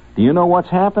 Do you know what's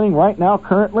happening right now,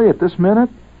 currently, at this minute?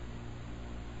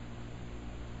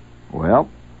 Well,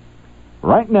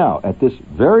 right now, at this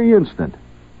very instant,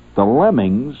 the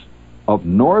lemmings of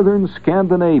northern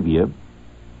Scandinavia,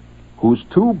 whose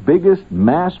two biggest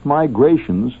mass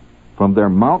migrations from their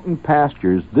mountain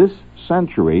pastures this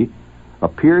century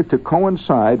appear to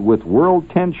coincide with world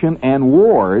tension and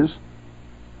wars,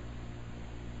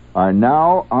 are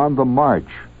now on the march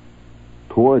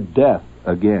toward death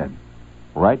again,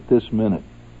 right this minute.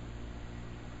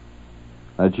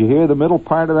 Did you hear the middle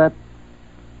part of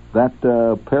that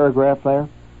paragraph there?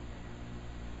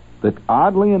 That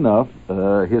oddly enough,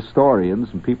 historians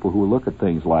and people who look at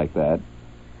things like that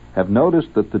have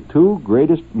noticed that the two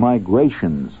greatest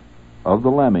migrations of the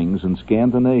lemmings in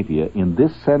Scandinavia in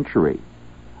this century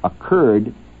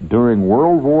occurred during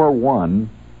World War I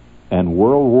and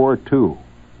World War II,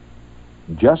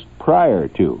 just prior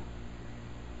to.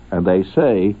 And they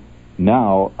say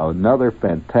now another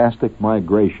fantastic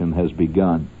migration has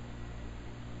begun.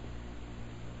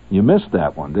 You missed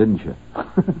that one, didn't you?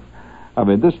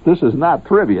 This is not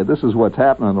trivia. This is what's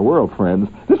happening in the world, friends.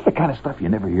 This is the kind of stuff you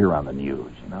never hear on the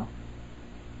news,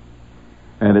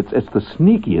 And it's the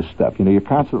sneakiest stuff. You're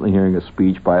constantly hearing a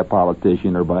speech by a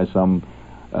politician or by some,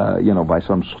 by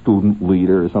some student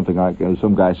leader or something like that,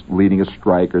 some guy leading a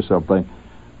strike or something.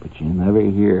 But you never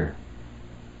hear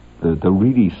the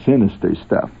really sinister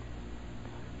stuff.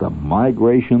 The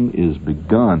migration is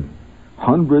begun.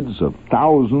 Hundreds of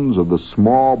thousands of the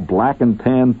small black and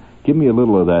tan. Give me a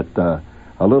little of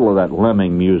that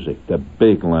lemming music, that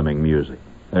big lemming music.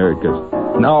 There it goes.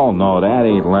 No, that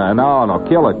ain't lemming. No,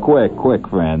 kill it quick,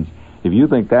 friends. If you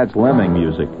think that's lemming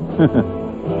music.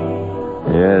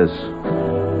 Yes,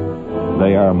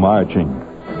 they are marching.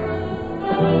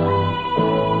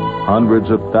 Hundreds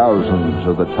of thousands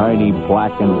of the tiny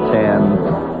black and tan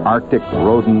Arctic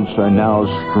rodents are now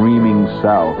streaming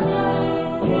south,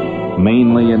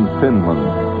 mainly in Finland.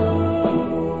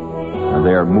 And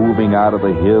they are moving out of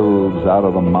the hills, out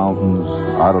of the mountains,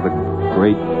 out of the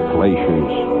great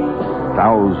glaciers.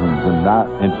 Thousands, and not,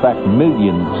 in fact,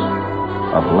 millions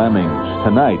of lemmings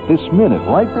tonight, this minute,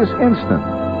 right this instant,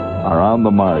 are on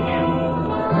the march.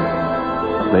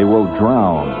 They will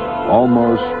drown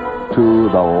almost to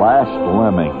the last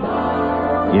lemming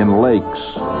in lakes,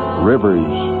 rivers,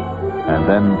 and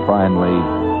then finally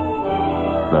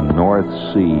the North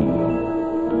Sea.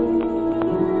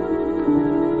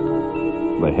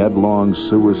 The headlong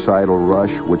suicidal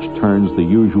rush, which turns the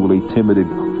usually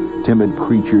timid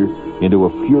creature into a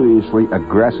furiously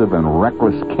aggressive and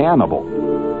reckless cannibal,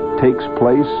 takes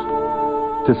place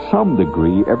to some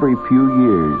degree every few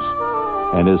years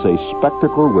and is a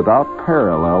spectacle without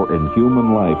parallel in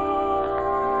human life.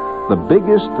 The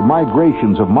biggest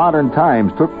migrations of modern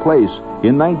times took place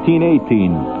in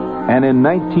 1918 and in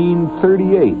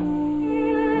 1938,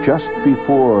 just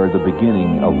before the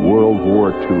beginning of World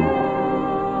War II.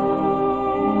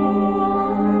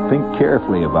 Think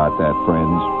carefully about that,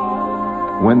 friends.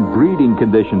 When breeding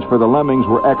conditions for the lemmings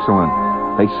were excellent,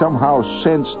 they somehow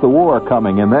sensed the war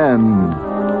coming, and then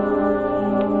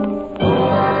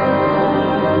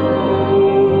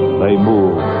they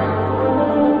moved.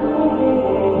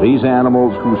 These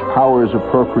animals, whose powers of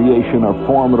procreation are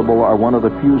formidable, are one of the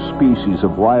few species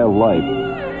of wild life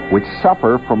which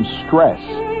suffer from stress,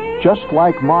 just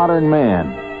like modern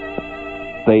man.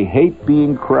 They hate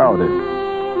being crowded.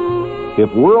 If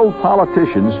world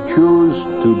politicians choose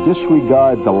to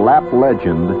disregard the Lap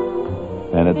legend,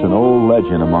 and it's an old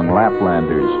legend among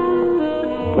Laplanders,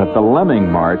 that the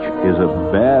Lemming March is a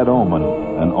bad omen,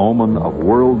 an omen of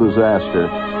world disaster,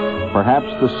 perhaps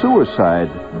the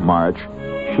Suicide March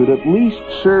should at least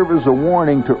serve as a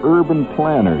warning to urban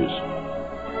planners.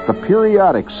 The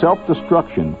periodic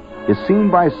self-destruction is seen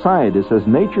by scientists as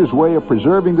nature's way of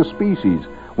preserving the species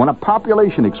when a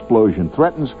population explosion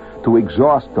threatens to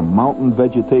exhaust the mountain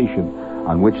vegetation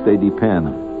on which they depend.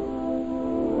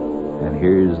 And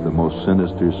here's the most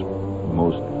sinister,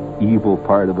 most evil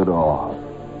part of it all.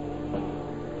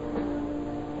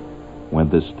 When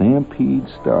the stampede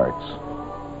starts,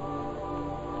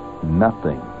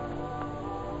 nothing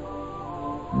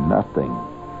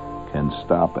can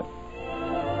stop it.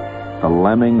 The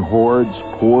lemming hordes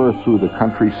pour through the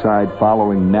countryside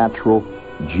following natural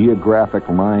geographic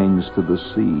lines to the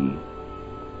sea.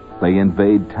 They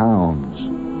invade towns,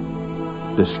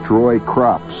 destroy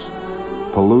crops,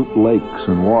 pollute lakes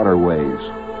and waterways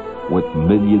with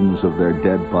millions of their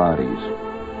dead bodies.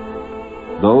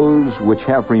 Those which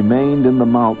have remained in the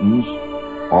mountains,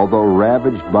 although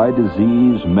ravaged by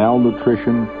disease,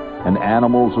 malnutrition, and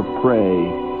animals of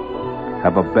prey,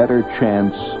 have a better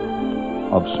chance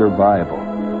of survival.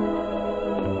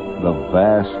 The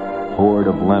vast horde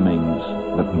of lemmings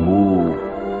that move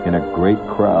in a great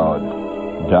crowd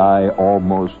die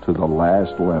almost to the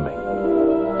last lemming.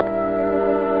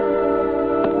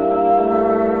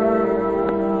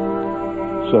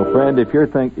 So, friend, if you're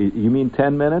thinking, you mean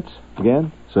 10 minutes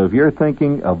again? So if you're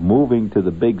thinking of moving to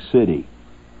the big city,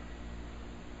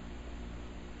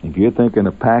 if you're thinking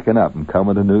of packing up and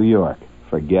coming to New York,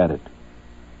 forget it.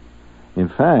 In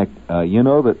fact, you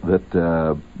know that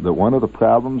one of the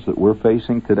problems that we're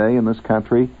facing today in this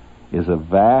country is a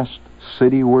vast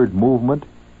cityward movement.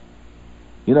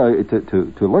 You know,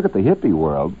 to look at the hippie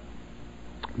world,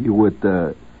 you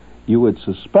would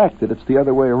suspect that it's the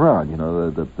other way around. You know,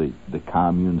 the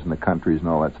communes and the countries and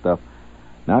all that stuff.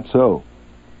 Not so.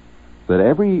 That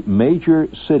every major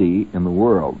city in the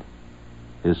world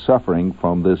is suffering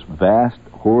from this vast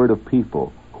horde of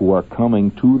people who are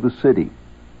coming to the city.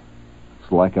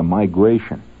 It's like a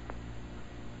migration.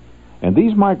 And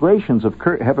these migrations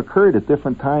have occurred at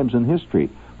different times in history.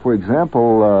 For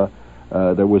example,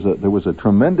 there was a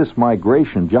tremendous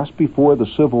migration just before the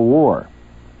Civil War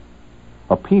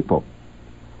of people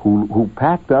who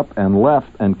packed up and left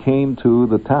and came to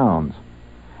the towns.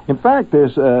 In fact,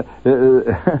 there's a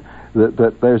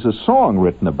song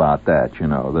written about that. You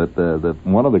know that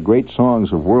one of the great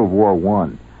songs of World War I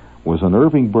was an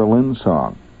Irving Berlin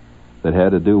song that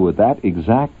had to do with that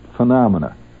exact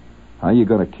phenomena. How you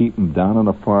going to keep them down on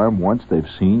a farm once they've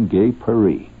seen gay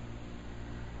Paris?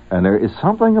 And there is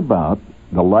something about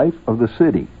the life of the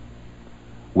city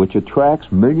which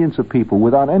attracts millions of people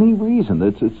without any reason.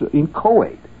 It's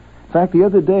inchoate. In fact, the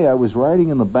other day I was riding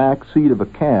in the back seat of a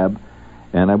cab,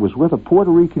 and I was with a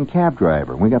Puerto Rican cab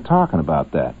driver. We got talking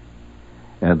about that.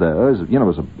 And it was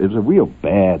a real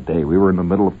bad day. We were in the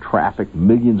middle of traffic,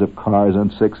 millions of cars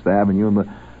on 6th Avenue, and the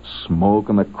smoke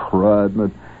and the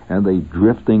crud and the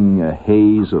drifting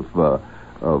haze of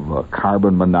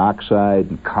carbon monoxide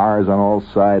and cars on all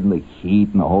sides and the heat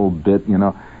and the whole bit. You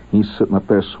know, he's sitting up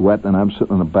there sweating, and I'm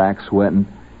sitting in the back sweating.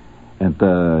 And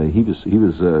he was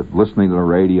listening to the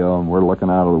radio, and we're looking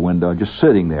out of the window, just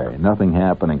sitting there, and nothing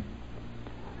happening.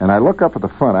 And I look up at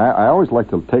the front. I always like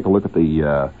to take a look at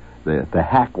the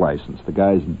hack license, the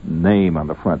guy's name on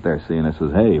the front there. See, and it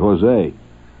says, "Hey, Jose."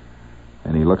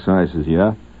 And he looks and I says,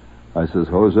 "Yeah." I says,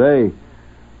 "Jose,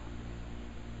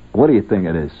 what do you think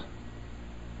it is?"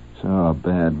 "Oh,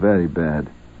 bad, very bad."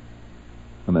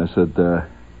 And I said,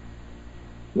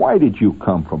 "Why did you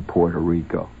come from Puerto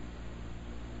Rico?"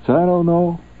 He said, "I don't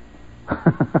know."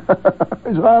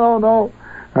 He said, "I don't know."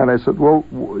 And I said, "Well,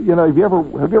 you know, have you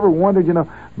ever wondered, you know,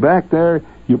 back there,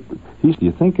 you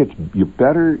think you're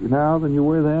better now than you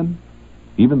were then?"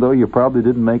 even though you probably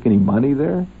didn't make any money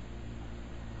there?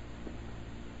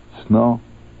 No.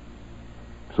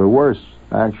 So worse,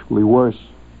 actually worse.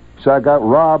 So I got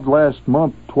robbed last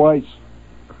month twice.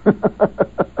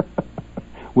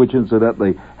 Which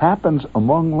incidentally happens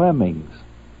among lemmings.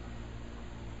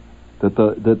 That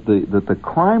the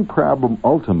crime problem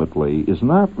ultimately is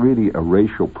not really a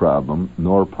racial problem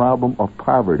nor a problem of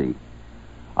poverty.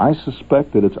 I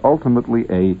suspect that it's ultimately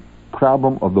a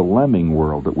problem of the lemming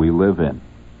world that we live in.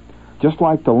 Just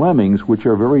like the lemmings, which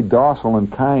are very docile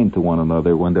and kind to one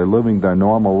another when they're living their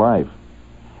normal life.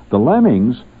 The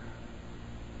lemmings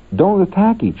don't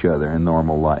attack each other in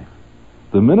normal life.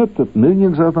 The minute that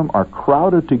millions of them are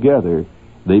crowded together,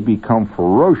 they become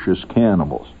ferocious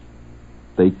cannibals.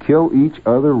 They kill each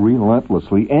other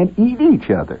relentlessly and eat each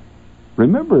other.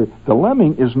 Remember, the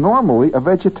lemming is normally a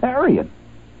vegetarian.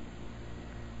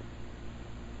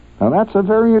 Now that's a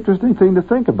very interesting thing to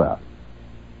think about.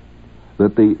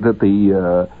 That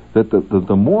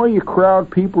the more you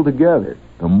crowd people together,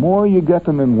 the more you get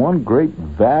them in one great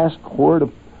vast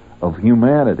horde of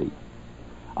humanity,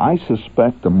 I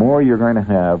suspect the more you're going to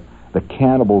have the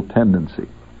cannibal tendency.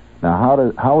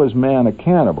 Now, how is man a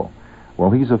cannibal? Well,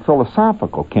 he's a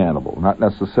philosophical cannibal, not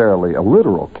necessarily a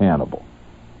literal cannibal.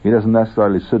 He doesn't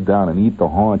necessarily sit down and eat the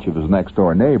haunch of his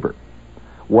next-door neighbor.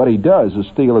 What he does is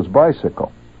steal his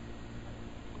bicycle.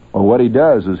 Or what he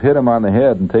does is hit him on the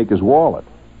head and take his wallet.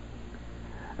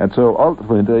 And so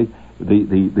ultimately,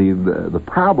 the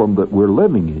problem that we're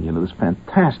living in, this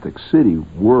fantastic city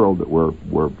world that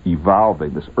we're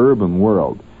evolving, this urban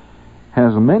world,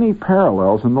 has many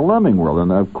parallels in the lemming world.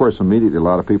 And of course, immediately a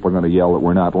lot of people are going to yell that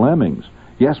we're not lemmings.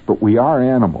 Yes, but we are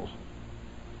animals.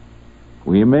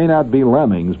 We may not be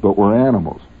lemmings, but we're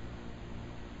animals.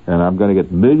 And I'm going to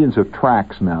get millions of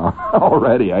tracts now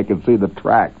already. I can see the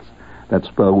tracts. That's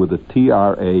spelled with a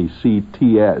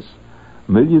Tracts.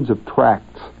 Millions of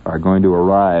tracts are going to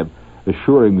arrive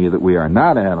assuring me that we are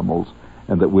not animals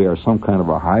and that we are some kind of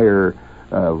a higher,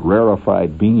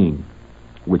 rarefied being,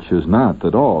 which is not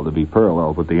at all to be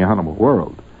paralleled with the animal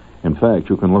world. In fact,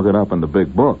 you can look it up in the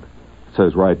big book. It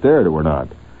says right there that we're not.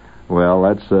 Well,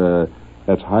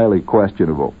 that's highly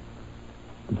questionable.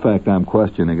 In fact, I'm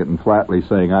questioning it and flatly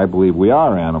saying I believe we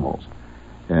are animals.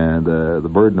 And the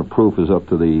burden of proof is up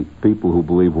to the people who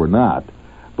believe we're not.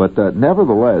 But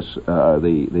nevertheless,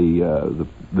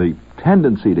 the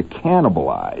tendency to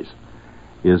cannibalize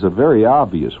is a very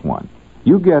obvious one.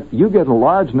 You get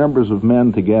large numbers of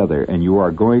men together, and you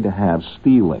are going to have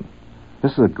stealing.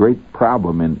 This is a great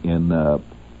problem in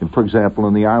for example,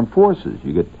 in the armed forces.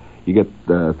 You get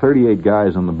 38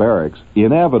 guys in the barracks.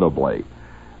 Inevitably,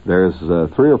 there's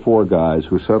 3 or 4 guys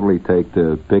who suddenly take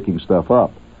to picking stuff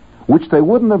up, which they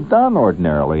wouldn't have done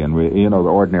ordinarily in the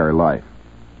ordinary life.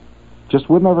 Just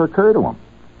wouldn't have occurred to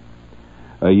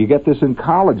them. You get this in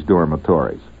college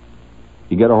dormitories.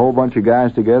 You get a whole bunch of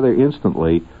guys together,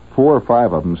 instantly 4 or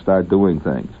 5 of them start doing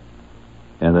things.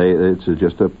 And it's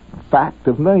just a fact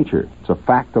of nature. It's a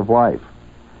fact of life.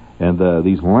 And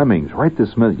these lemmings, right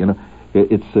this minute,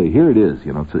 here it is,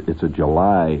 it's a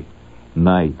July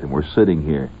night, and we're sitting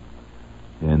here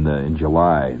in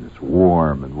July, and it's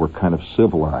warm, and we're kind of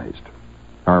civilized,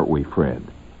 aren't we,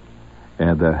 friend?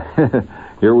 And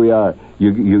here we are.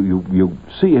 You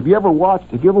see, have you ever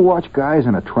watched guys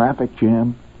in a traffic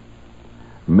jam?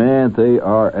 Man, they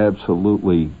are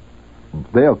absolutely,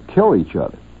 they'll kill each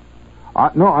other.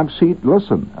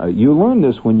 Listen, you learn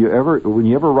this when you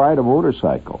ever ride a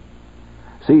motorcycle.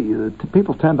 See,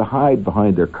 people tend to hide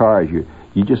behind their cars. You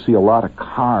just see a lot of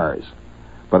cars.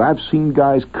 But I've seen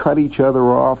guys cut each other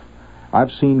off.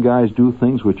 I've seen guys do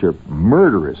things which are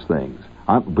murderous things,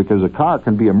 because a car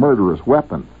can be a murderous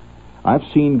weapon. I've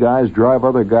seen guys drive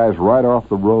other guys right off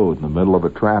the road in the middle of a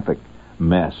traffic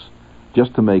mess,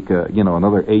 just to make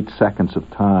another 8 seconds of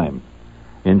time.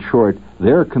 In short,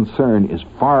 their concern is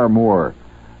far more,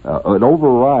 it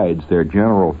overrides their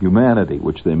general humanity,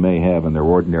 which they may have in their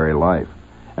ordinary life.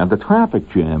 And the traffic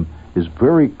jam is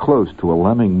very close to a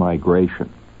lemming migration.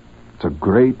 It's a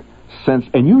great sense,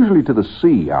 and usually to the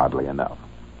sea, oddly enough.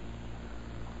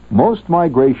 Most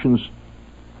migrations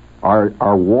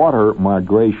are water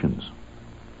migrations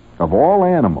of all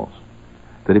animals.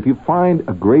 That if you find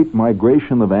a great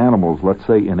migration of animals, let's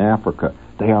say in Africa,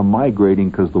 they are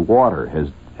migrating because the water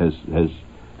has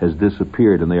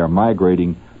disappeared, and they are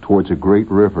migrating towards a great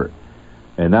river.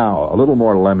 And now, a little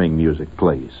more lemming music,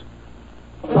 please.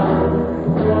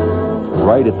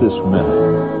 Right at this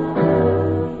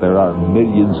minute, there are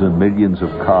millions and millions of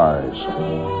cars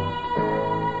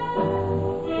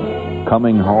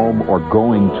coming home or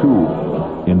going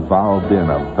to, involved in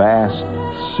a vast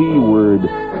seaward,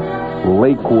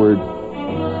 lakeward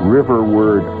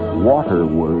riverward,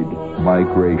 waterward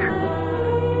migration.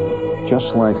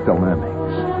 Just like the lemmings.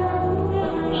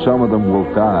 Some of them will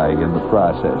die in the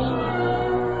process.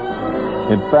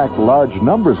 In fact, large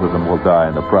numbers of them will die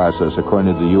in the process,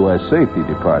 according to the U.S. Safety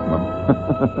Department.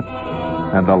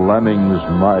 And the lemmings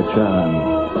march on,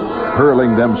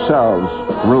 hurling themselves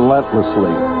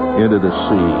relentlessly into the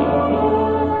sea.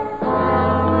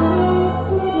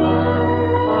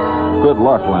 Good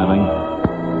luck, lemming.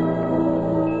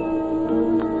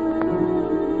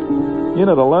 You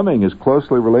know, the lemming is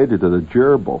closely related to the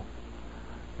gerbil.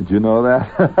 Did you know that?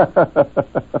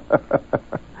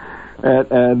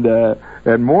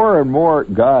 and more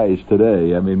guys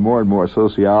today, more and more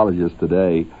sociologists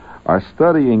today are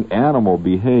studying animal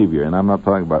behavior, and I'm not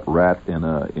talking about rat in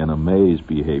a maze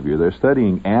behavior. They're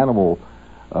studying animal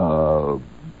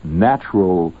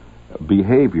natural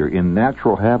behavior in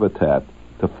natural habitat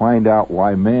to find out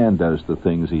why man does the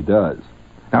things he does.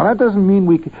 Now, that doesn't mean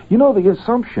the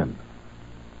assumption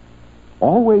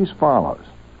always follows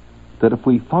that if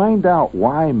we find out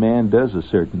why man does a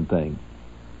certain thing,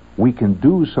 we can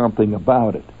do something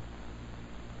about it.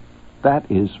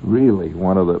 That is really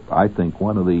one of the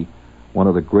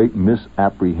great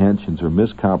misapprehensions or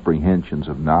miscomprehensions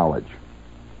of knowledge.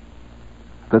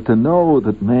 That to know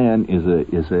that man is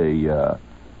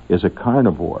a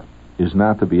carnivore is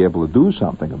not to be able to do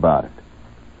something about it.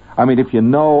 If you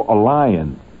know a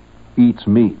lion eats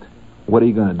meat, what are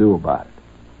you going to do about it?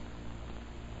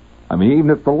 Even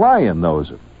if the lion knows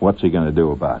it, what's he going to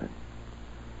do about it?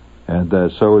 And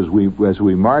so as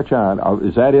we march on,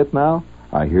 is that it now?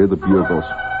 I hear the bugles.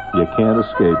 You can't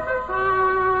escape.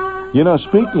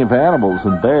 Speaking of animals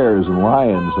and bears and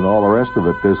lions and all the rest of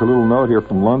it, there's a little note here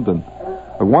from London.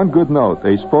 One good note.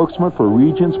 A spokesman for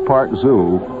Regent's Park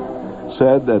Zoo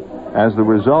said that as the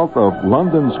result of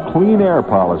London's clean air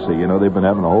policy, they've been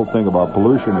having a whole thing about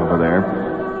pollution over there,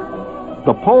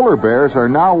 the polar bears are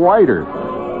now whiter.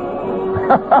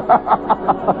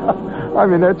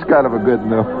 That's kind of a good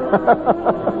news.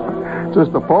 Says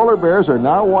the polar bears are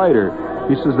now whiter.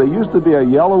 He says they used to be a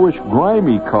yellowish,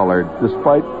 grimy color,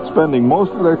 despite spending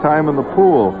most of their time in the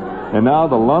pool. And now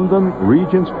the London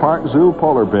Regent's Park Zoo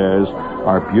polar bears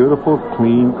are beautiful,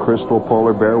 clean, crystal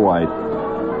polar bear white.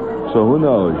 So who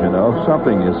knows,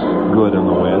 something is good in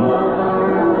the wind.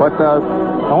 But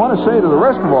I want to say to the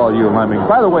rest of all you lemmings,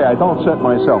 by the way, I don't set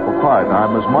myself apart.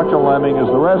 I'm as much a lemming as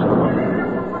the rest of them.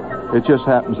 It just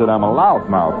happens that I'm a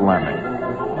loudmouth lemming.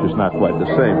 Just not quite the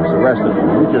same as the rest of them.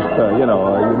 You just,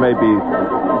 you may be,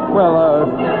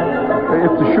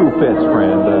 if the shoe fits,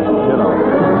 friend,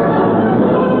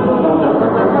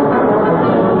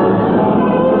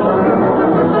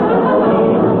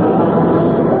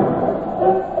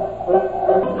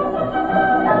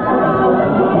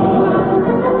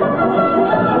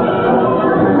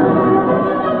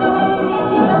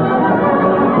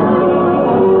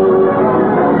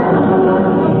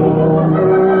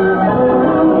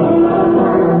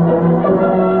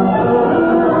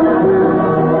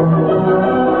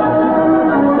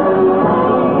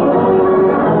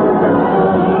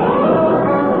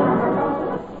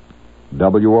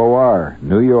 WOR,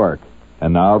 New York.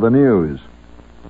 And now the news.